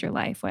to spend your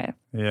life with."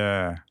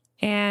 Yeah.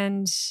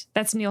 And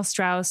that's Neil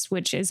Strauss,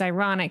 which is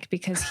ironic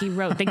because he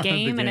wrote The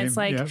Game. And it's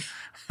like,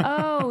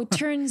 oh,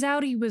 turns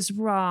out he was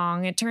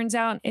wrong. It turns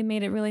out it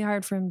made it really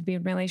hard for him to be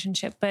in a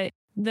relationship. But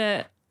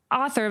the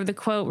author of the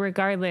quote,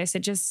 regardless,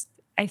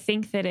 I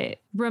think that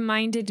it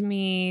reminded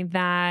me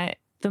that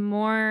the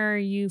more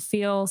you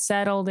feel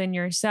settled in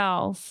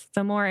yourself,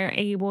 the more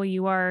able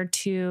you are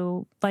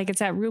to, like, it's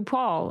that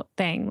RuPaul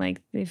thing.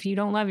 Like, if you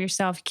don't love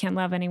yourself, you can't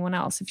love anyone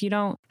else. If you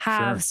don't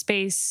have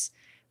space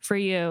for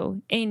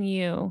you, in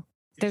you,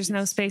 there's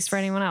no space for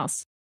anyone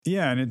else.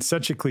 Yeah. And it's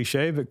such a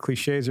cliche, but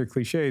cliches are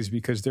cliches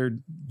because they're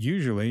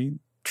usually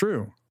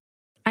true.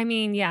 I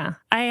mean, yeah,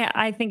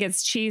 I think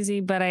it's cheesy,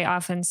 but I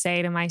often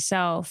say to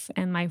myself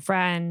and my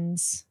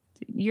friends,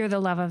 you're the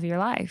love of your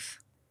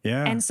life.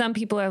 Yeah. And some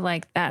people are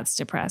like, that's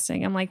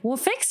depressing. I'm like, well,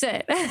 fix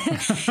it.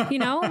 You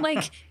know,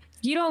 like,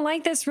 you don't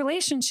like this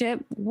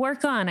relationship,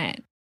 work on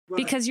it.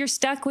 Because you're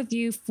stuck with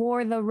you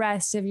for the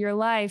rest of your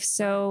life.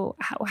 So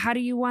how do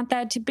you want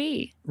that to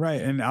be?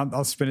 Right. And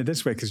I'll spin it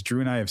this way, because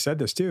Drew and I have said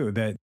this too,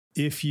 that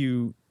if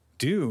you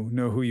do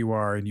know who you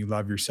are and you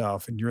love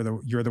yourself and you're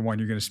the one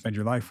you're going to spend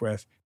your life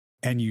with,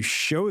 and you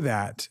show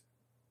that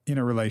in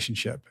a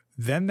relationship,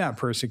 then that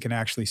person can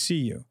actually see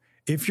you.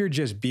 If you're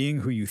just being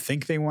who you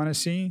think they want to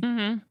see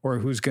or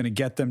who's going to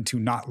get them to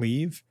not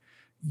leave,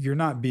 you're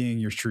not being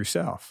your true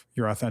self,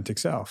 your authentic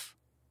self.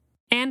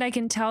 And I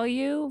can tell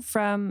you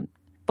from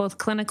both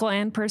clinical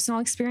and personal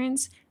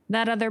experience,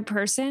 that other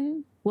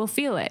person will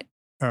feel it.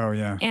 Oh,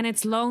 yeah. And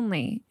it's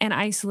lonely and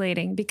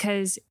isolating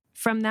because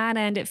from that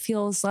end, it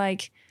feels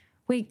like,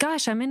 wait,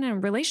 gosh, I'm in a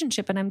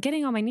relationship and I'm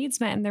getting all my needs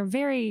met and they're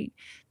very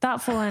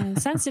thoughtful and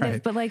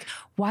sensitive. But like,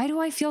 why do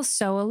I feel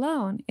so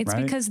alone? It's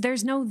because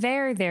there's no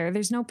there.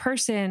 There's no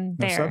person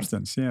there. No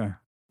substance, yeah.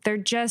 They're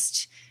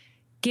just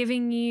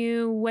giving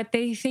you what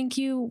they think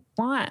you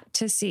want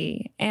to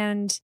see.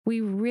 And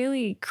we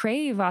really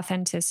crave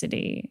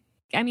authenticity.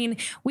 I mean,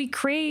 we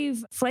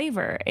crave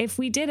flavor. If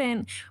we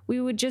didn't, we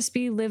would just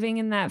be living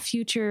in that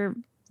future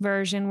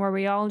version where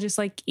we all just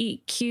like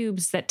eat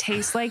cubes that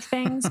taste like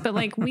things. But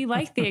like, we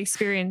like the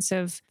experience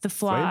of the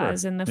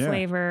flaws and the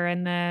flavor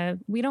and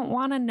we don't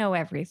want to know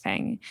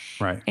everything.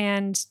 Right.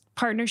 And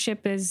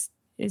partnership is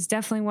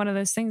definitely one of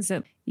those things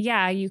that,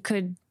 yeah, you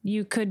could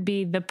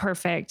be the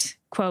perfect,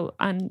 quote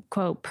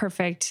unquote,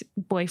 perfect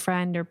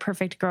boyfriend or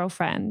perfect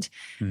girlfriend.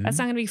 That's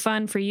not going to be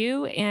fun for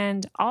you.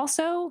 And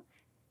also,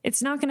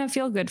 it's not going to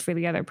feel good for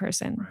the other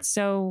person. Right.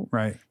 So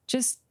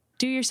just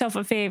do yourself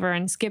a favor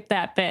and skip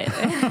that bit.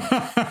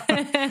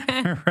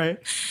 Right.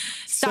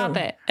 Stop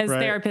it, as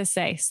therapists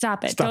say.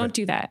 Stop it. Don't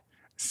do that.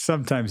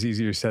 Sometimes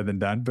easier said than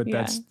done, but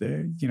that's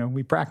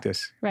we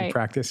practice. Right. We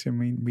practice and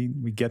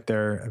we get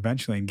there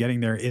eventually. And getting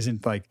there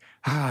isn't like,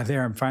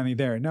 there, I'm finally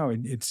there. No,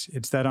 it's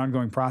that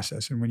ongoing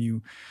process. And when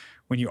you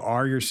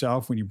are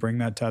yourself, when you bring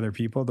that to other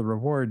people, the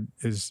reward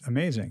is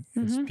amazing.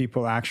 It's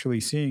people actually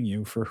seeing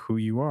you for who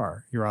you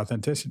are, your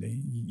authenticity,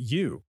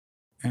 you.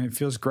 And it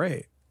feels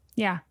great.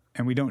 Yeah.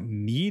 And we don't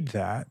need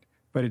that,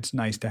 but it's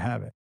nice to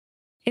have it.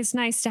 It's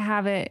nice to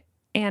have it,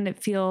 and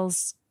it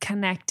feels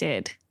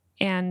connected.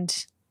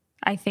 And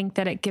I think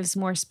that it gives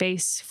more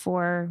space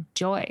for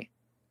joy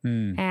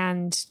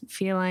and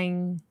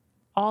feeling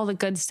all the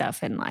good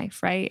stuff in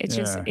life, right? It's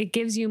just, it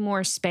gives you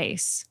more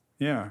space.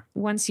 Yeah.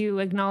 Once you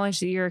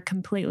acknowledge that you're a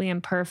completely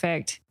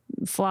imperfect,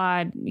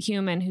 flawed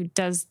human who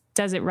does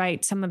it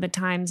right some of the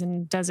times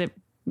and does it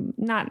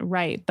not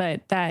right,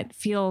 but that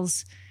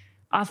feels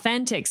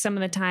authentic some of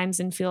the times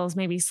and feels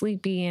maybe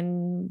sleepy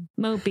and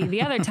mopey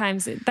the other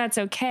times, that's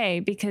okay.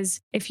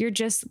 Because if you're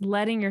just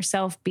letting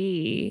yourself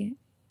be,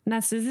 and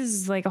this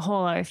is like a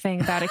whole other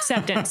thing about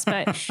acceptance,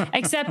 but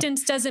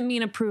acceptance doesn't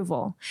mean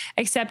approval.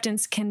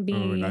 Acceptance can be...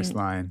 Ooh, nice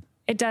line.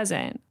 It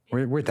doesn't.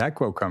 Where'd that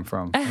quote come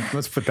from?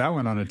 Let's put that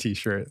one on a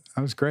t-shirt.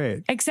 That was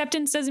great.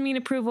 Acceptance doesn't mean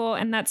approval.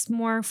 And that's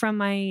more from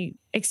my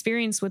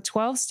experience with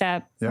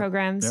 12-step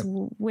programs,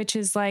 which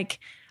is like,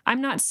 I'm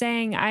not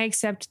saying I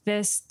accept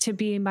this to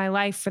be my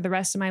life for the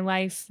rest of my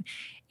life.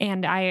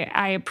 And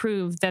I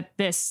approve that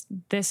this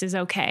is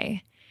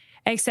okay.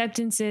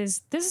 Acceptance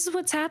is, this is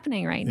what's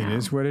happening right now. It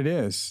is what it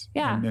is.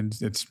 Yeah. And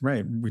it's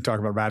right. We talk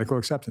about radical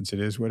acceptance. It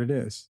is what it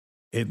is.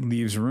 It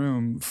leaves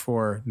room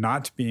for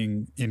not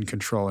being in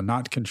control and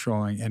not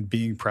controlling and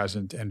being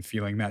present and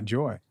feeling that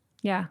joy.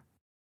 Yeah.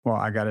 Well,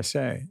 I got to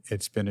say,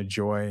 it's been a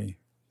joy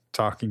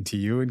talking to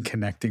you and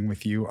connecting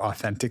with you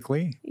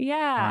authentically.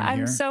 Yeah.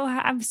 I'm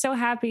so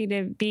happy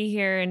to be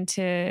here and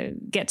to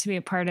get to be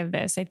a part of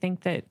this. I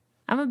think that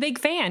I'm a big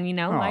fan,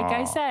 like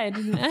I said.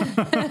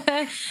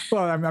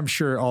 Well, I'm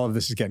sure all of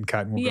this is getting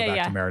cut and we'll go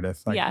back to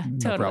Meredith.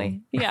 Totally.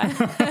 Yeah.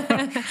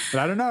 But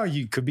I don't know.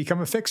 You could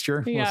become a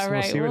fixture. We'll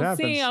see what happens.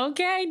 See.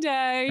 Okay,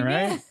 Doug.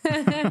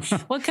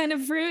 Right? What kind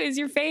of fruit is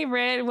your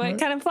favorite? What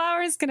kind of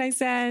flowers can I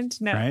send?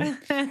 No.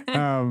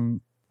 Right.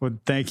 Well,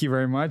 thank you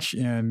very much.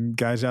 And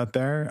guys out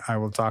there, I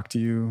will talk to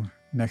you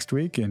next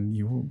week and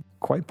you will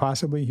quite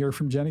possibly hear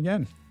from Jen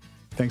again.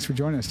 Thanks for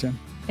joining us, Jen.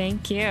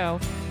 Thank you.